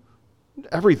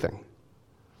 everything.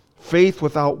 Faith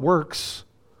without works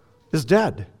is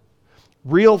dead.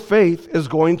 Real faith is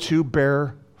going to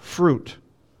bear fruit.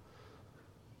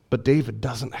 But David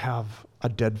doesn't have a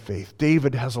dead faith.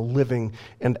 David has a living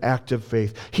and active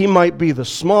faith. He might be the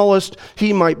smallest,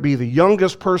 he might be the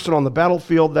youngest person on the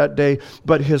battlefield that day,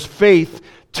 but his faith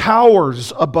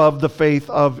towers above the faith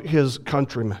of his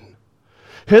countrymen.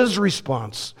 His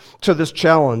response to this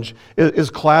challenge is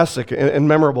classic and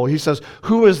memorable. He says,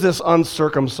 "Who is this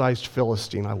uncircumcised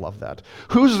Philistine?" I love that.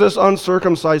 Who's this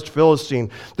uncircumcised Philistine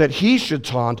that he should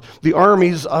taunt the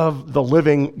armies of the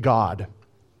living God?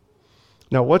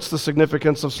 Now, what's the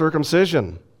significance of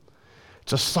circumcision?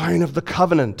 It's a sign of the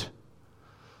covenant.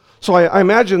 So I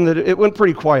imagine that it went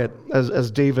pretty quiet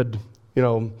as David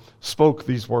spoke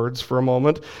these words for a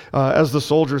moment, as the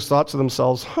soldiers thought to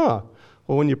themselves, well,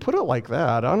 when you put it like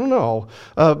that, I don't know.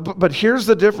 But here's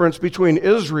the difference between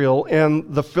Israel and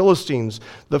the Philistines.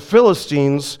 The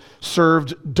Philistines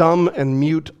served dumb and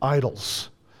mute idols,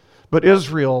 but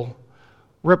Israel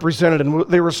represented, and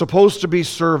they were supposed to be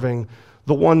serving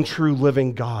the one true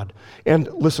living God. And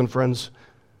listen, friends,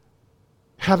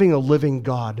 having a living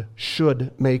God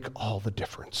should make all the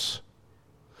difference.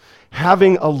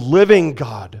 Having a living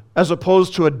God, as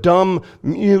opposed to a dumb,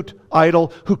 mute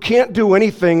idol who can't do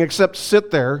anything except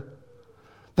sit there,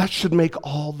 that should make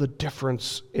all the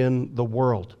difference in the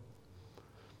world.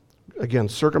 Again,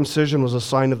 circumcision was a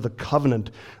sign of the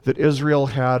covenant that Israel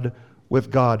had with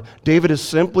God. David is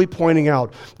simply pointing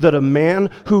out that a man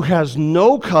who has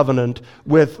no covenant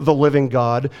with the living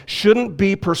God shouldn't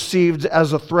be perceived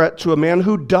as a threat to a man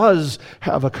who does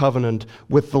have a covenant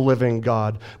with the living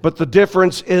God. But the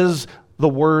difference is the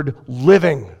word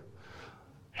living.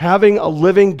 Having a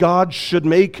living God should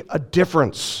make a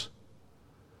difference.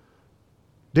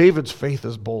 David's faith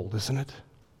is bold, isn't it?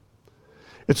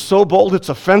 It's so bold it's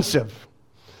offensive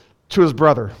to his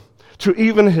brother. To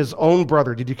even his own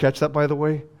brother. Did you catch that, by the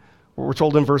way? We're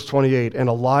told in verse 28, and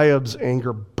Eliab's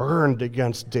anger burned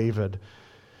against David.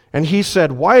 And he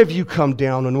said, "Why have you come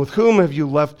down, and with whom have you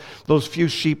left those few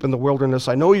sheep in the wilderness?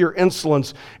 I know your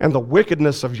insolence and the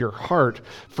wickedness of your heart,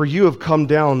 for you have come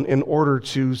down in order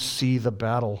to see the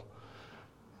battle."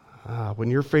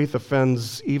 When your faith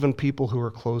offends even people who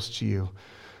are close to you,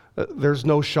 there's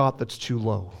no shot that's too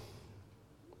low.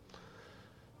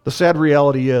 The sad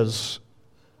reality is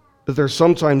that there's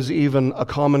sometimes even a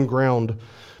common ground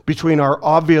between our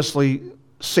obviously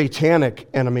satanic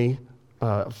enemy,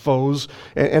 foes,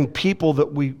 and people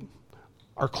that we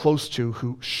are close to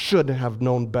who should have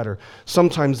known better.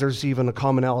 Sometimes there's even a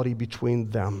commonality between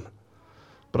them.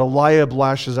 But Eliab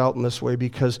lashes out in this way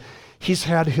because he's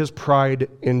had his pride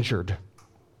injured.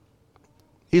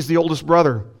 He's the oldest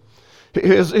brother.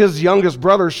 His youngest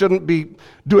brother shouldn't be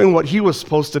doing what he was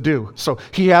supposed to do. So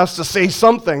he has to say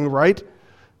something, right?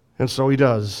 And so he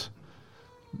does.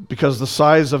 because the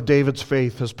size of David's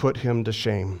faith has put him to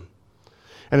shame.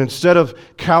 And instead of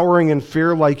cowering in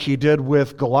fear like he did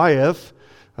with Goliath,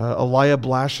 Eliab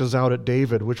lashes out at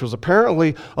David, which was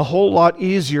apparently a whole lot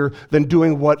easier than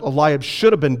doing what Eliab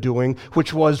should have been doing,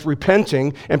 which was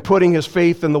repenting and putting his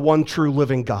faith in the one true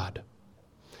living God.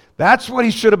 That's what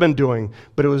he should have been doing,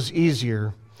 but it was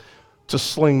easier to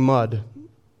sling mud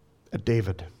at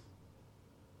David.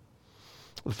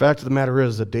 The fact of the matter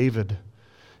is that David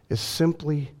is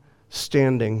simply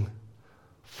standing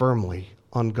firmly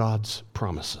on God's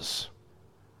promises.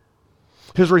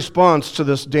 His response to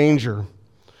this danger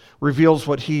reveals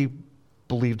what he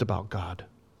believed about God,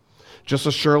 just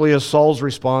as surely as Saul's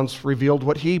response revealed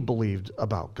what he believed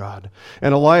about God,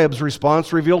 and Eliab's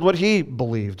response revealed what he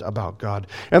believed about God.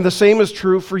 And the same is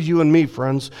true for you and me,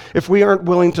 friends. If we aren't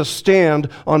willing to stand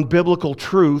on biblical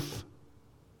truth,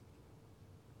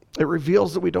 it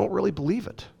reveals that we don't really believe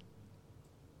it.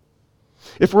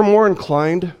 If we're more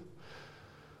inclined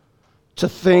to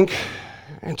think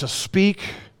and to speak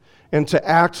and to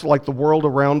act like the world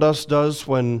around us does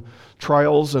when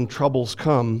trials and troubles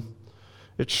come,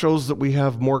 it shows that we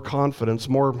have more confidence,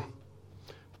 more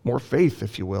faith,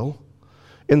 if you will,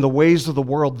 in the ways of the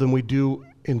world than we do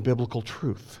in biblical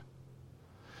truth.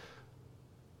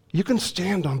 You can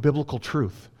stand on biblical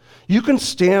truth. You can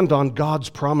stand on God's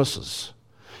promises.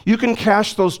 You can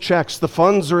cash those checks. The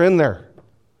funds are in there.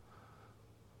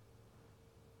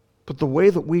 But the way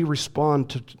that we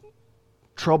respond to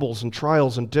troubles and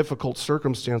trials and difficult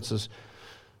circumstances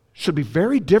should be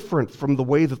very different from the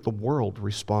way that the world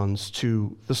responds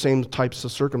to the same types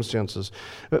of circumstances.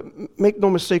 Make no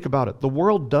mistake about it. The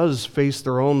world does face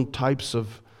their own types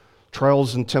of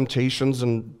trials and temptations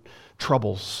and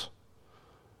troubles.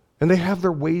 And they have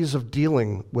their ways of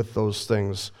dealing with those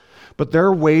things. But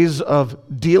their ways of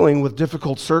dealing with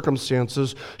difficult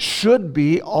circumstances should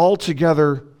be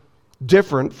altogether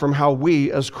different from how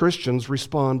we as Christians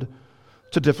respond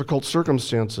to difficult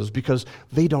circumstances, because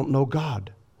they don't know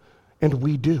God, and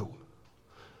we do.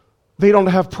 They don't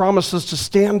have promises to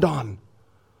stand on.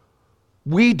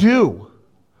 We do.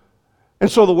 And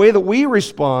so the way that we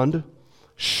respond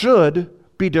should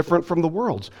be different from the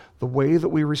world's. The way that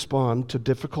we respond to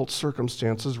difficult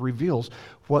circumstances reveals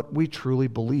what we truly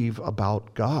believe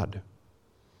about God.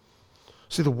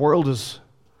 See, the world is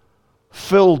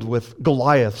filled with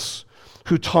Goliaths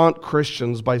who taunt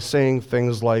Christians by saying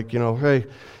things like, hey,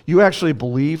 you actually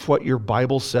believe what your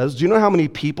Bible says? Do you know how many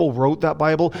people wrote that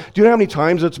Bible? Do you know how many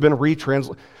times it's been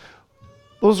retranslated?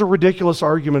 Those are ridiculous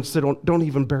arguments that don't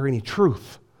even bear any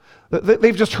truth.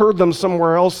 They've just heard them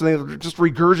somewhere else and they're just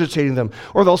regurgitating them.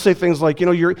 Or they'll say things like,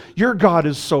 your God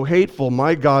is so hateful.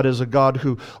 My God is a God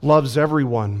who loves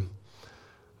everyone.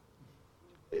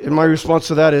 And my response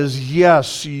to that is,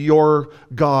 yes, your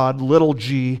God, little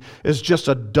g, is just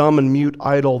a dumb and mute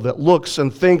idol that looks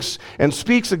and thinks and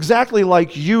speaks exactly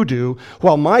like you do,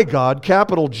 while my God,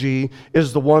 capital G,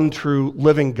 is the one true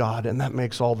living God, and that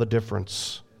makes all the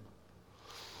difference.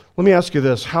 Let me ask you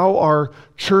this. How are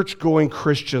church-going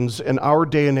Christians in our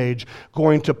day and age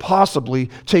going to possibly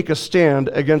take a stand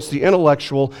against the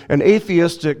intellectual and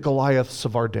atheistic Goliaths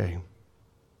of our day?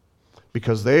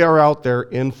 Because they are out there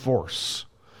in force.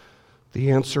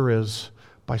 The answer is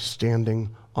by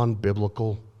standing on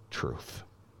biblical truth.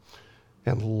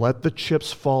 And let the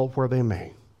chips fall where they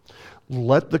may.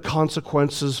 Let the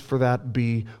consequences for that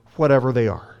be whatever they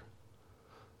are.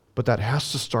 But that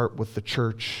has to start with the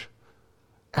church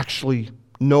actually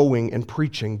knowing and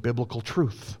preaching biblical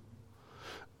truth.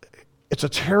 It's a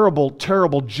terrible,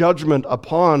 terrible judgment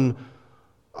upon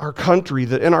our country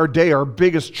that in our day, our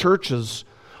biggest churches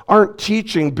aren't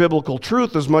teaching biblical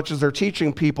truth as much as they're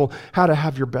teaching people how to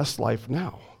have your best life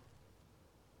now.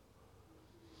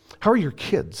 How are your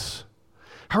kids?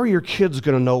 How are your kids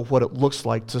going to know what it looks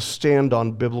like to stand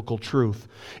on biblical truth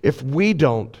if we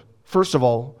don't, first of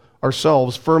all,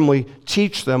 ourselves firmly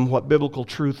teach them what biblical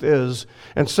truth is,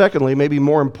 and secondly, maybe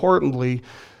more importantly,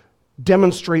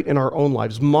 demonstrate in our own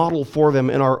lives, model for them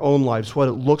in our own lives what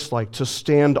it looks like to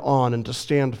stand on and to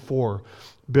stand for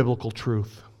biblical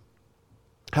truth?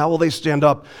 How will they stand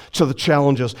up to the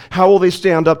challenges? How will they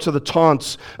stand up to the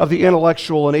taunts of the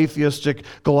intellectual and atheistic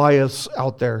Goliaths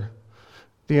out there?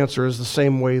 The answer is the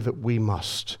same way that we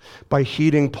must, by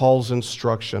heeding Paul's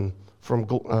instruction from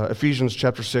Ephesians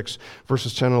chapter 6,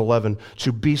 verses 10 and 11,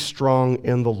 to be strong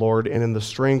in the Lord and in the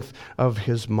strength of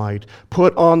his might.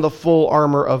 Put on the full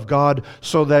armor of God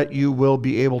so that you will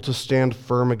be able to stand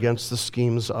firm against the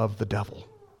schemes of the devil.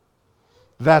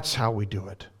 That's how we do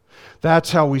it.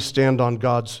 That's how we stand on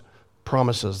God's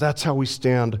promises. That's how we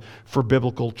stand for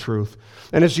biblical truth.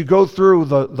 And as you go through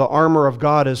the armor of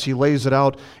God as he lays it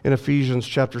out in Ephesians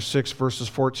chapter 6, verses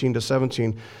 14 to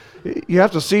 17, you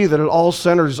have to see that it all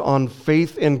centers on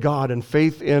faith in God and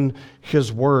faith in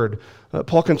his word.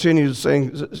 Paul continues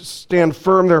saying, stand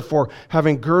firm, therefore,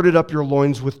 having girded up your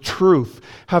loins with truth,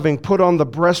 having put on the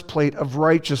breastplate of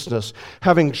righteousness,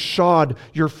 having shod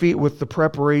your feet with the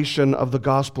preparation of the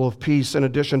gospel of peace, in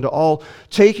addition to all,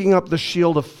 taking up the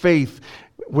shield of faith,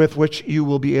 with which you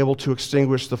will be able to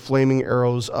extinguish the flaming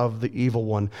arrows of the evil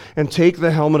one. And take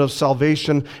the helmet of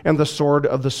salvation and the sword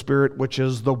of the Spirit, which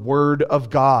is the word of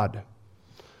God.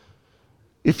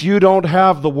 If you don't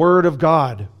have the word of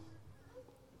God,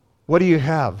 what do you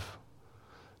have?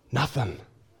 Nothing.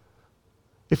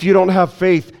 If you don't have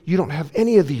faith, you don't have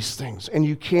any of these things, and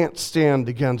you can't stand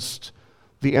against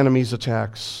the enemy's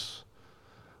attacks.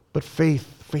 But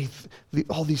faith,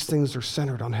 all these things are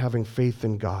centered on having faith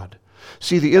in God.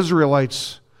 See, the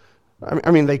Israelites,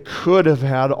 they could have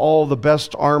had all the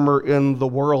best armor in the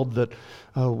world that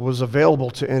was available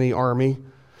to any army.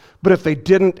 But if they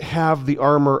didn't have the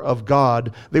armor of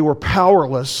God, they were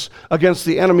powerless against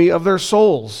the enemy of their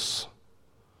souls.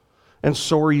 And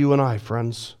so are you and I,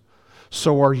 friends.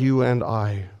 So are you and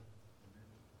I.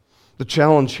 The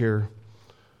challenge here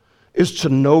is to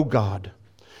know God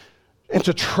and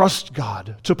to trust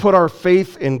God, to put our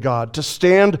faith in God, to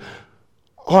stand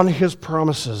on his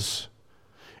promises.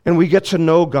 And we get to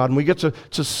know God, and we get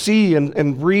to see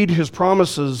and read his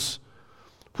promises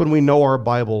when we know our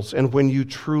Bibles, and when you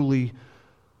truly,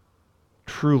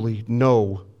 truly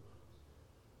know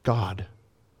God,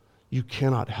 you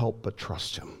cannot help but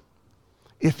trust him,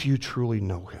 if you truly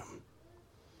know him.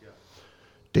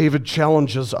 David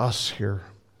challenges us here.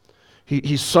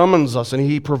 He summons us and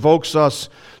he provokes us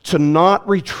to not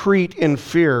retreat in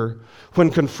fear when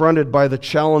confronted by the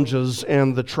challenges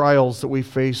and the trials that we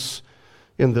face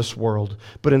in this world,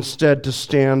 but instead to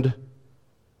stand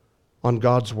on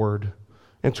God's word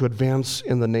and to advance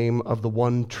in the name of the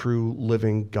one true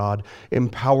living God,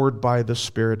 empowered by the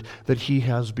Spirit that he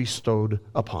has bestowed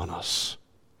upon us.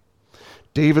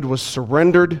 David was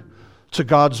surrendered to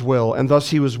God's will, and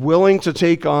thus he was willing to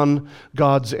take on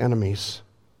God's enemies.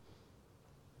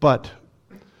 But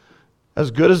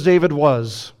as good as David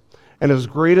was, and as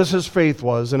great as his faith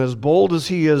was, and as bold as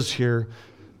he is here,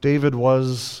 David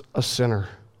was a sinner.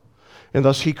 And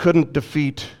thus he couldn't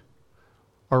defeat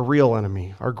our real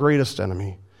enemy, our greatest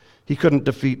enemy. He couldn't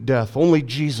defeat death. Only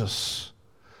Jesus,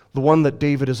 the one that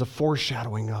David is a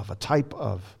foreshadowing of, a type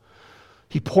of.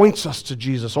 He points us to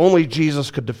Jesus. Only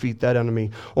Jesus could defeat that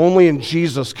enemy. Only in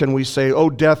Jesus can we say, "O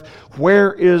death,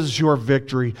 where is your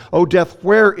victory? O death,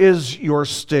 where is your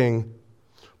sting?"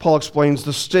 Paul explains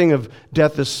the sting of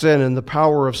death is sin, and the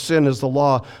power of sin is the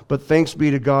law. But thanks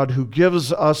be to God who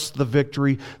gives us the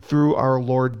victory through our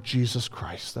Lord Jesus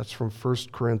Christ. That's from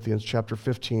 1 Corinthians chapter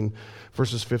 15,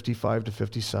 verses 55 to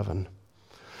 57.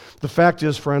 The fact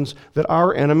is, friends, that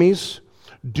our enemies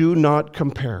do not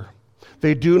compare.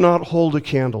 They do not hold a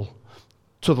candle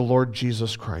to the Lord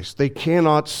Jesus Christ. They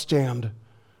cannot stand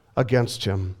against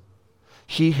him.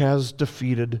 He has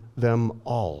defeated them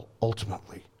all,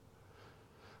 ultimately.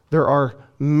 There are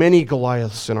many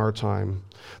Goliaths in our time.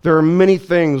 There are many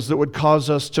things that would cause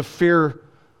us to fear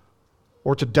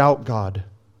or to doubt God.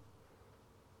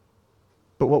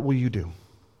 But what will you do?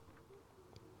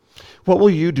 What will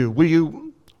you do? Will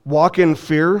you walk in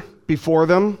fear before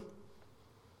them?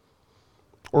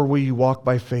 Or will you walk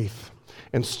by faith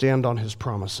and stand on his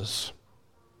promises?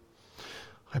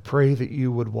 I pray that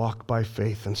you would walk by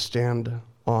faith and stand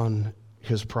on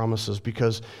his promises,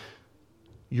 because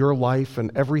your life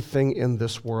and everything in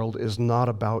this world is not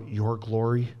about your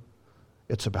glory.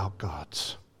 It's about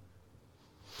God's.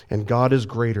 And God is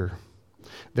greater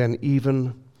than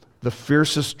even the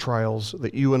fiercest trials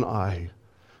that you and I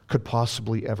could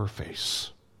possibly ever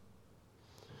face.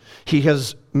 He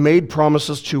has made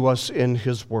promises to us in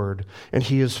his word, and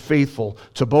he is faithful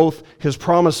to both his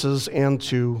promises and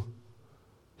to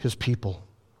his people.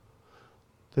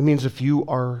 That means if you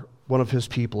are one of his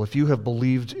people, if you have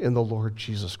believed in the Lord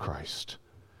Jesus Christ,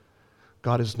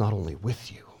 God is not only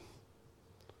with you,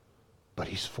 but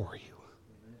he's for you.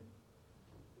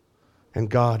 And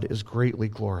God is greatly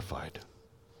glorified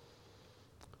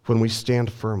when we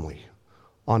stand firmly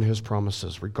on his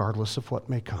promises, regardless of what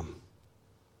may come.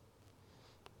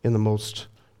 In the most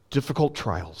difficult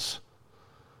trials,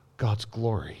 God's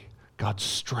glory, God's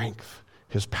strength,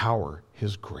 his power,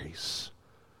 his grace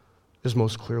is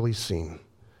most clearly seen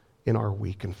in our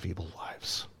weak and feeble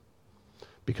lives,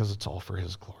 because it's all for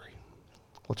his glory.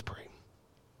 Let's pray.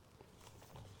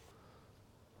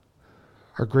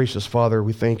 Our gracious Father,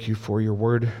 we thank you for your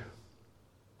word.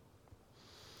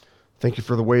 Thank you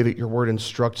for the way that your word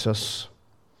instructs us.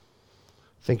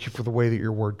 Thank you for the way that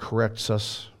your word corrects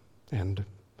us and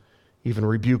even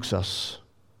rebukes us.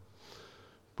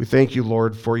 We thank you,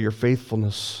 Lord, for your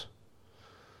faithfulness.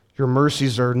 Your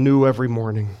mercies are new every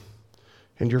morning,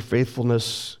 and your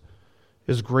faithfulness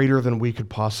is greater than we could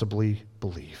possibly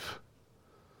believe.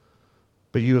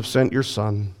 But you have sent your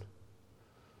Son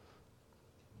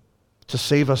to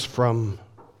save us from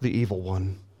the evil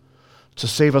one, to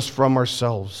save us from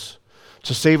ourselves,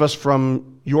 to save us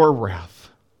from your wrath.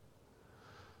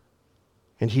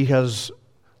 And he has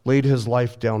laid his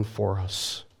life down for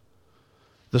us,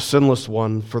 the sinless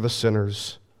one for the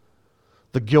sinners,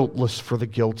 the guiltless for the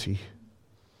guilty,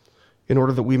 in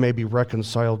order that we may be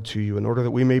reconciled to you, in order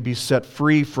that we may be set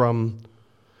free from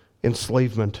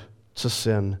enslavement to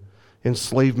sin,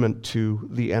 enslavement to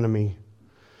the enemy,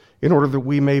 in order that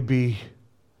we may be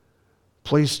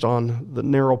placed on the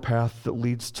narrow path that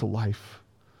leads to life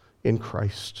in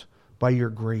Christ by your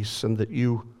grace, and that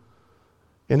you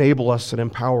enable us and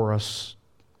empower us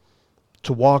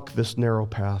to walk this narrow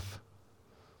path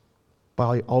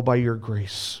all by your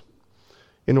grace,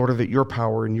 in order that your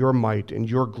power and your might and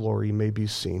your glory may be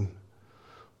seen.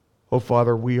 Oh,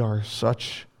 Father, we are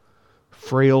such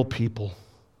frail people.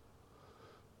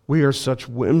 We are such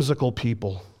whimsical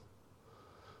people.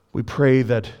 We pray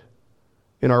that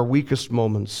in our weakest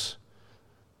moments,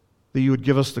 that you would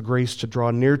give us the grace to draw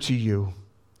near to you,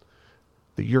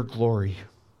 that your glory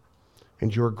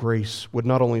and your grace would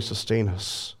not only sustain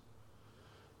us,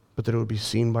 but that it would be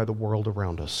seen by the world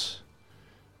around us,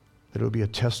 that it would be a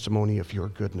testimony of your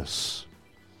goodness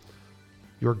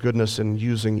in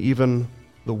using even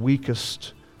the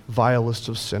weakest, vilest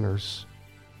of sinners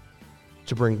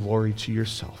to bring glory to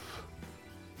yourself.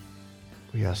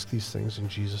 We ask these things in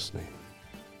Jesus' name.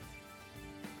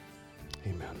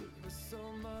 Amen.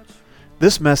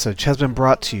 This message has been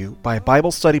brought to you by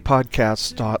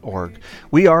BibleStudyPodcasts.org.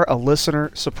 We are a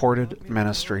listener-supported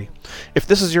ministry. If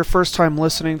this is your first time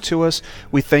listening to us,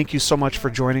 we thank you so much for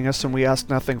joining us, and we ask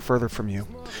nothing further from you.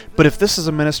 But if this is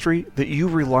a ministry that you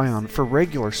rely on for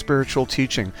regular spiritual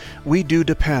teaching, we do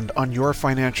depend on your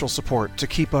financial support to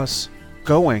keep us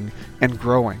going and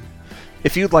growing.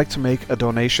 If you'd like to make a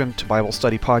donation to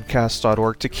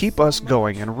BibleStudyPodcasts.org to keep us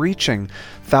going and reaching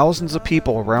thousands of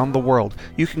people around the world,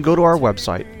 you can go to our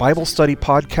website,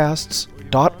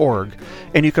 BibleStudyPodcasts.org,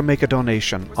 and you can make a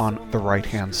donation on the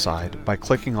right-hand side by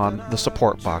clicking on the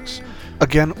support box.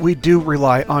 Again, we do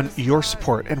rely on your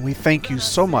support, and we thank you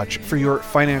so much for your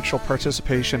financial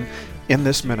participation in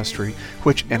this ministry,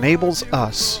 which enables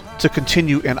us to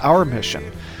continue in our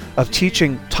mission of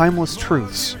teaching timeless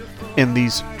truths in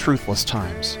these truthless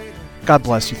times. God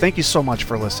bless you. Thank you so much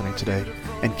for listening today,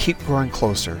 and keep growing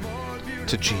closer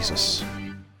to Jesus.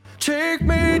 Take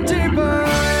me deeper.